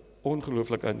wat 'n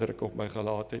ongelooflike indruk op my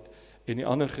gelaat het. En die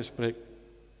ander gesprek,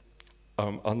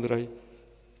 Andrei,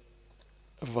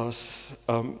 was,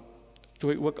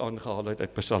 toe hy ook aangehaal het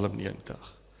uit Psalm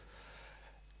 90.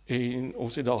 En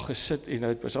ons het daar gesit en hy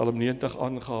het Psalm 90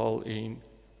 aangehaal, en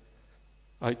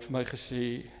hy het vir my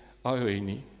gesê,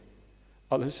 Henny,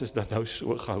 alles is dan nou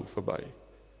so gou verby.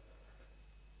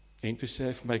 En toe sê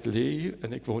hy vir my, ek lê hier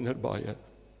en ek wonder baie,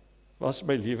 was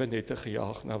my lewe net 'n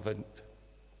gejaag na wind.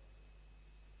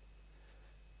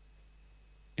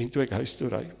 En toe ek huis toe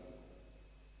ry,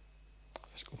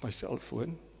 was ek op my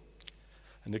selfoon,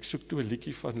 en ek soek toe 'n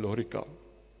liedjie van Lorika.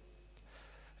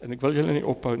 En ek wil julle nie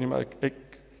ophou nie, maar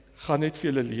ek gaan net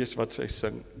vir julle lees wat sy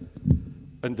sing.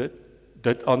 En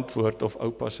dit antwoord of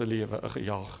oupa se lewe 'n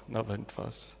gejaag na wind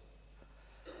was.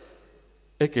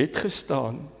 Ek het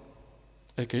gestaan,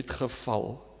 ek het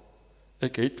geval,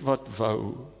 ek het wat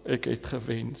wou, ek het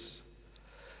gewens.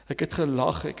 Ek het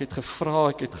gelag, ek het gevra,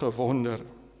 ek het gewonder.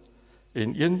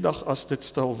 En eendag as dit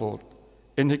stil word,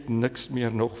 en ek niks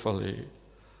meer nog wil hê,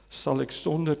 sal ek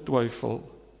sonder twyfel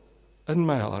in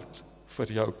my hart vir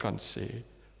jou kan sê,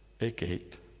 ek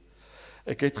het.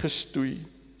 Ek het gestoei,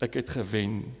 ek het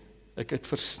gewen, ek het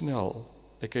versnel,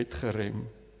 ek het gerem,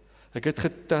 ek het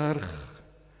geterg,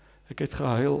 ek het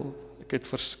gehuil, ek het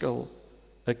verskil,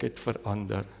 ek het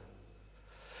verander.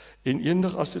 En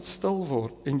eendag as dit stil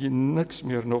word en jy niks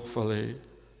meer nog wil hê,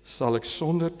 sal ek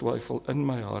sonder twyfel in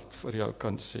my hart vir jou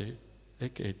kan sê,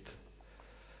 ek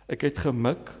het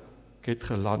gemik, ek het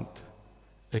geland,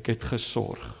 ek het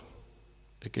gesorg,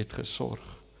 ek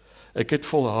het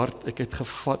volhard, ek het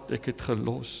gevat, ek het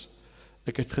gelos,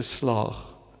 ek het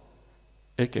geslaag,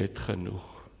 ek het genoeg.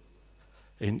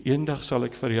 En eendag sal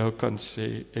ek vir jou kan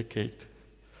sê,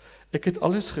 ek het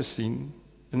alles gesien,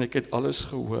 en ek het alles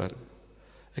gehoor,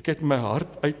 ek het my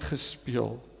hart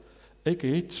uitgespeel, ek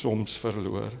het soms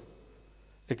verloor,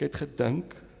 ek het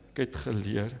gedink, ek het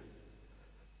geleer,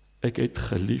 ek het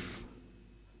gelief,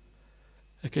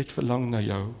 ek het verlang na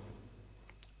jou,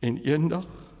 en eendag,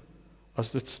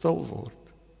 as dit stil word,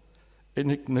 en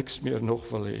ek niks meer nog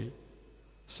wil hê,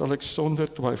 sal ek sonder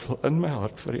twyfel in my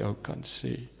hart vir jou kan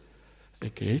sê,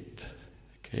 ek het.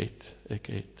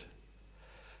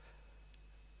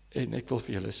 En ek wil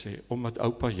vir julle sê, omdat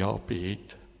oupa Japie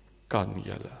het, kan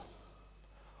julle.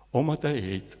 Omdat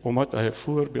hy 'n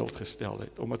voorbeeld gestel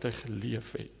het, omdat hy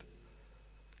geleef het,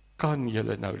 kan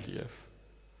julle nou leef.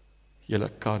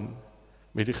 Julle kan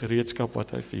met die gereedskap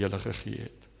wat hy vir julle gegee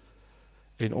het.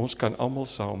 En ons kan almal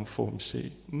saam vir hom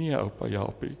sê, nee oupa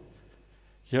Japie,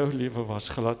 jou lewe was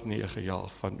glad nie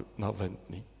gejaag na wind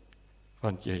nie,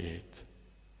 want jy het.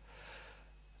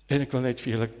 En ek wil net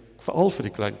vir julle, veral vir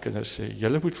die kleinkinders sê,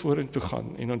 julle moet vorentoe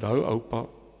gaan en onthou oupa,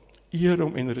 eer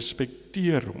hom en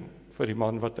respekteer hom vir die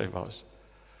man wat hy was.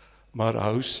 Maar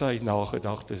hou sy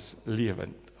nagedagtes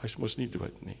lewend. Hy's mos nie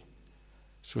dood nie.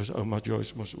 Soos ouma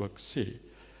Joyce mos ook sê,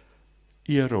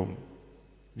 eer hom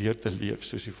deur te leef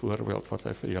soos die voorbeeld wat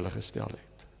hy vir julle gestel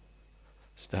het.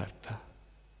 Sterkte.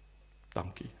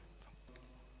 Dankie.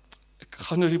 Ek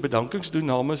gaan nou die bedankings doen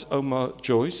namens ouma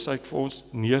Joyce, sy het vir ons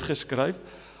neergeskryf,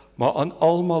 maar aan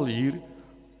almal hier,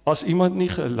 as iemand nie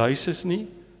gelys is nie,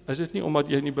 is dit nie omdat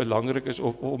jy nie belangrik is,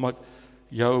 of omdat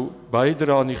jou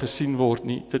bydrae nie gesien word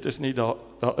nie, dit is nie, daar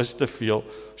is te veel,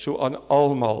 so aan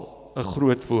almal 'n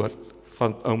groot woord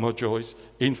van ouma Joyce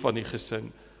en van die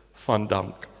gesin van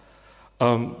dank.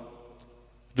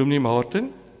 Dominee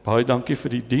Martin, baie dankie vir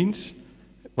die diens,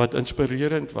 wat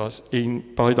inspirerend was, en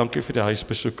baie dankie vir die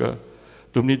huisbesoeke.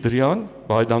 Dominee Drian,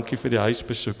 baie dankie vir die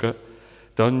huisbesoeke.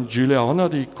 Dan Juliana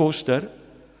die koster,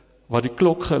 wat die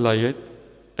klok gelei het,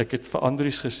 ek het vir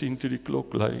Andries gesien toe die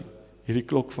klok lei, hierdie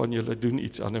klok van julle doen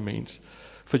iets aan 'n mens.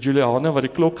 Vir Juliana wat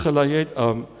die klok gelei het,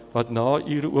 wat na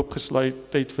ure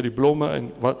oopgesluit het vir die blomme,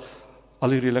 en wat al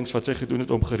die reëlings wat sy gedoen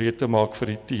het om gereed te maak vir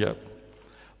die tee.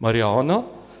 Mariana,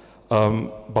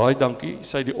 baie dankie,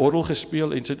 sy het die orgel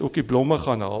gespeel en sy het ook die blomme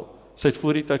gaan haal. Sy het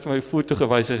voor die tyd vir my foto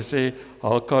gewys en gesê,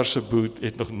 haar kar se boot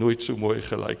het nog nooit so mooi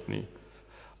gelyk nie.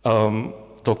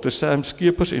 Dr. Sam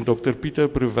Skeepers en Dr. Pieter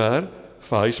Brouwer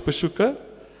vir huisbesoeke,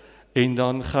 en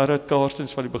dan Gerrit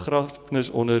Karstens van die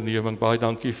begrafenisonderneming, baie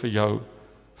dankie vir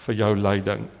jou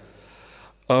leiding.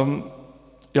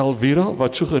 Elvira,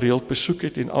 wat so gereeld besoek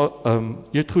het, en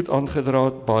eet goed aangedra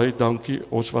het, baie dankie,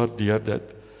 ons waardeer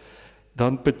dit.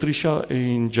 Dan Patricia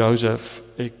en Joseph,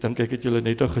 ek dink ek het julle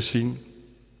net al gesien,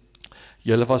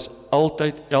 julle was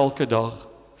altyd elke dag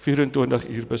 24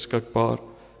 uur beskikbaar,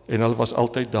 en hulle was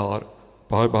altyd daar,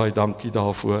 baie dankie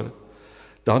daarvoor.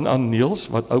 Dan aan Niels,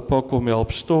 wat oupa kom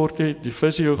help stort het, die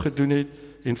visio gedoen het,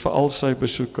 en vir al sy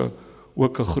besoeke,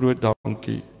 ook 'n groot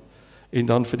dankie. En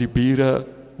dan vir die bure,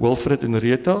 Wilfred en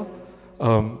Rita,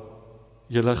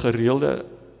 julle gereelde,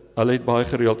 hulle het baie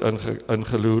gereeld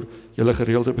ingeloer, julle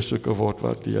gereelde besoeke word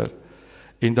waardeer.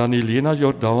 En dan Helena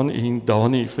Jordaan en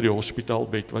Dani vir die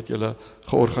hospitaalbed, wat julle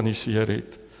georganiseer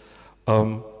het.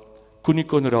 Koenie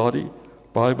Konradi,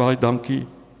 baie dankie,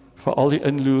 vir al die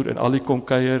inloer en al die kom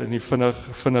kuier en die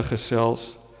vinnig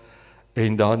gesels.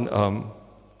 En dan,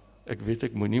 ek weet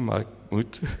ek moenie, maar ek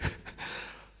moet,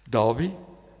 Davie,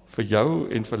 vir jou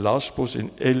en vir Laspos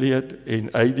en Elliot en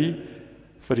Heidi,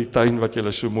 vir die tuin wat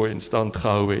julle so mooi in stand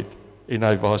gehou het. En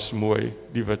hy was mooi,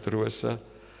 die wit rose.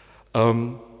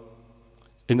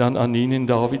 En dan Anine en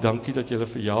Davie, dankie dat julle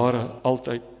vir jare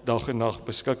altyd dag en nag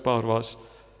beskikbaar was.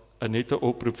 'n Nette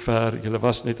oproep ver, julle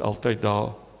was net altyd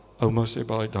daar. Ouma sê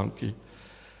baie dankie.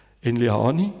 En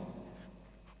Liani,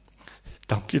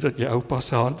 dankie dat jy oupa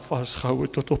se hand vasgehou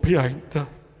het tot op die einde.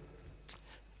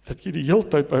 Dat jy die hele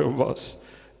tyd by hom was.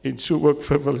 En so ook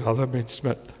vir Wilhelm en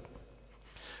Smit.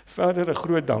 Verder 'n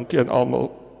groot dankie aan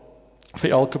almal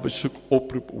vir elke besoek,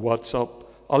 oproep, WhatsApp,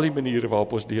 al die maniere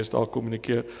waarop ons deesdae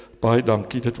kommunikeer. Baie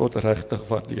dankie, dit word regtig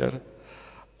waardeer.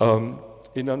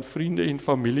 En dan vriende en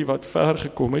familie wat ver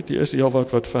gekom het, hier is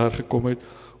wat ver gekom het,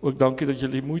 ook dankie dat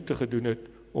julle moeite gedoen het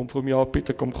om vir Japie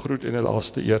te kom groet en 'n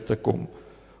laaste eer te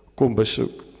kom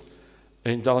besoek.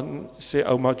 En dan sê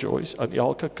ouma Joyce aan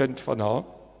elke kind van haar,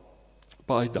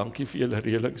 baie dankie vir julle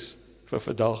reëlings vir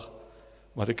vandag,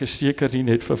 maar ek is seker nie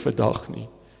net vir vandag nie.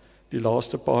 Die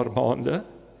laaste paar maande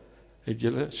het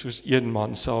julle soos een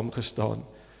man saamgestaan,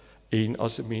 en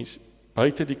as 'n mens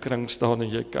buite die kring staan en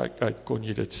jy kyk uit, kon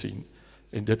jy dit sien.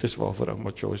 En dit is waarvoor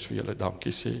ouma Joyce vir julle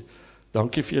dankie sê.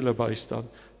 Dankie vir julle bystand,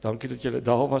 dankie dat julle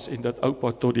daar was en dat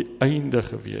oupa tot die einde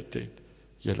geweet het,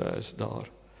 julle is daar.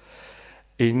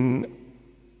 En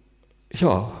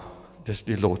ja, dis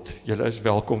die lot, julle is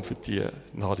welkom vir tee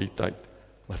na die tyd,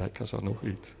 maar ek is daar nog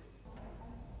iets.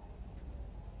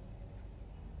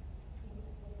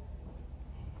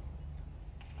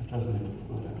 Het was net 'n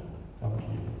voorreg,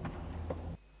 dankie.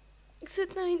 Ek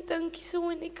sit nou en dink so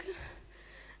en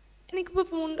ek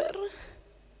bewonder.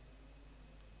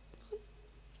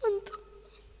 Want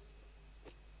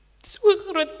so 'n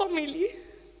groot familie.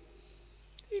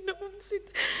 En ons het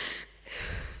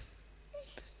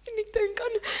en ek dink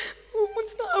aan hoe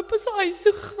ons na oupa se huis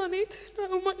toe gegaan het, na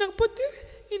ouma en oupa toe,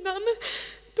 en dan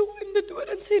toe in die deur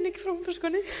en sê en ek vir hom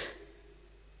verskoning.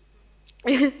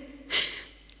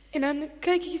 En dan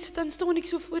kyk ek so, dan staan ek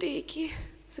so voor die hekkie,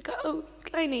 so 'n ou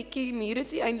klein hekkie, hier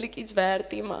is nie eintlik iets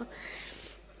werd nie, maar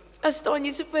as staan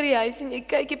jy so voor die huis en jy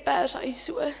kyk die pershuis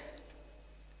so,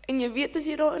 en jy weet as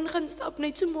jy daarin gaan stap,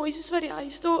 net so mooi soos wat die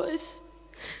huis daar is,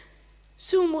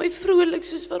 so mooi vrolik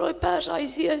soos wat daai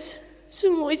pershuisie is,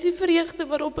 so mooi is die vreugde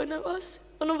wat op binne was,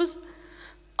 want daar was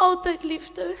altyd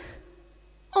liefde,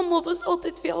 almal was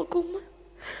altyd welkom,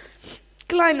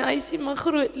 klein huisie, maar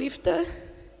groot liefde,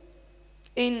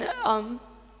 en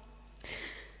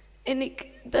ek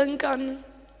dink aan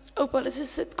oupa se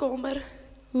sitkamer,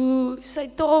 hoe sy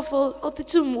tafel altyd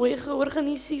so mooi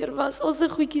georganiseer was, al sy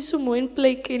goedjies so mooi in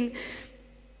plek, en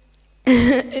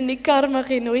in die kar mag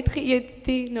jy nooit geëet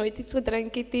het, nooit iets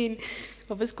gedrink het, en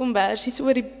daar was kombersies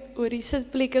oor die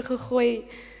sitplekke gegooi,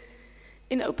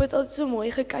 en oupa het altyd so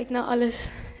mooi gekyk na alles,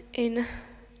 en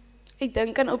ek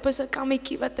dink aan oupa se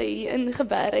kammetjie wat hy hierin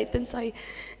geberg het,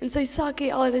 in sy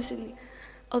sakkie alles, en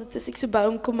altyd as ek so by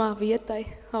hom kom, maar weet hy,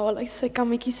 haal hy sy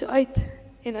kammetjie so uit,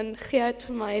 en dan gee hy het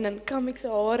vir my, en dan kam ek sy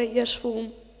hare eers vir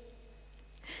hom,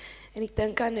 en ek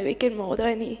dink aan hoe ek en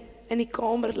Madra in die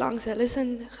kamer langs hulle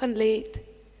sin gaan lê het,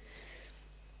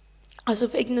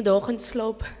 asof ek nou daar gaan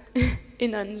slaap,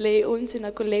 en dan lê ons, en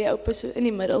dan kon lê oupa so in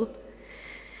die middel,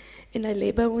 en hy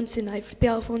lê by ons, en hy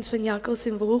vertel vir ons van jakkals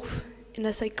en wolf, en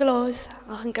as hy klaar is,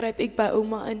 dan gaan kruip ek by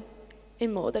ouma in,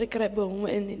 en Madra kruip by hom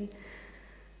in, en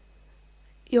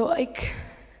ja, ek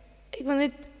wil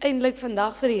net eintlik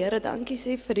vandag vir die Here dankie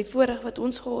sê vir die voorreg wat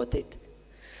ons gehad het,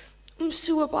 om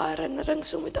so baie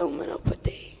herinnerings om met ouma en oupa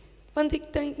te hê, want ek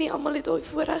dink nie almal het daai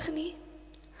voorreg nie,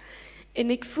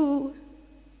 en ek voel,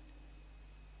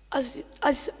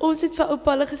 as ons het vir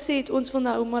oupa hulle gesê het, ons wil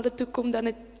na ouma toe kom,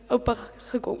 dan het oupa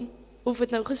gekom, of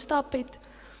het nou gestap het,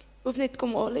 of net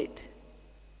kom haal het,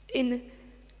 en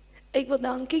ek wil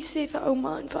dankie sê vir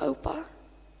ouma en vir oupa,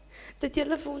 dat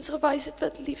julle vir ons gewys het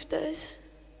wat liefde is,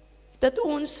 dat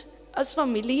ons as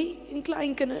familie en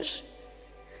kleinkinders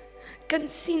kan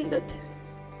sien dat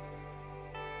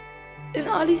in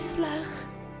al die sleg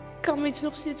kan mens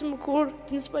nog steeds mekaar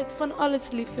ten spyte van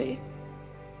alles lief hê.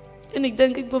 En ek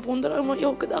dink ek bewonder ouma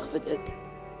elke dag vir dit,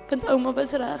 want ouma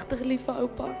was regtig lief vir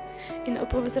oupa en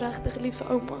oupa was regtig lief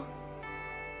vir ouma.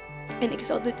 En ek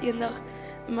sal dit eendag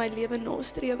in my lewe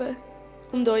nastrewe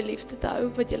om daai liefde te hou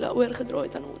wat julle oorgedra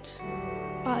het aan ons.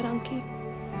 Baie dankie.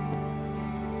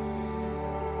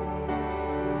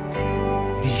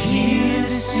 Die Here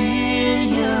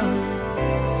sien jou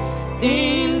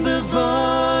en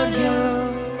bewaar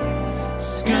jou,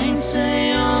 skyn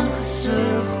sy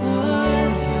aangesig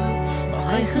oor jou, mag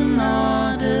hy genade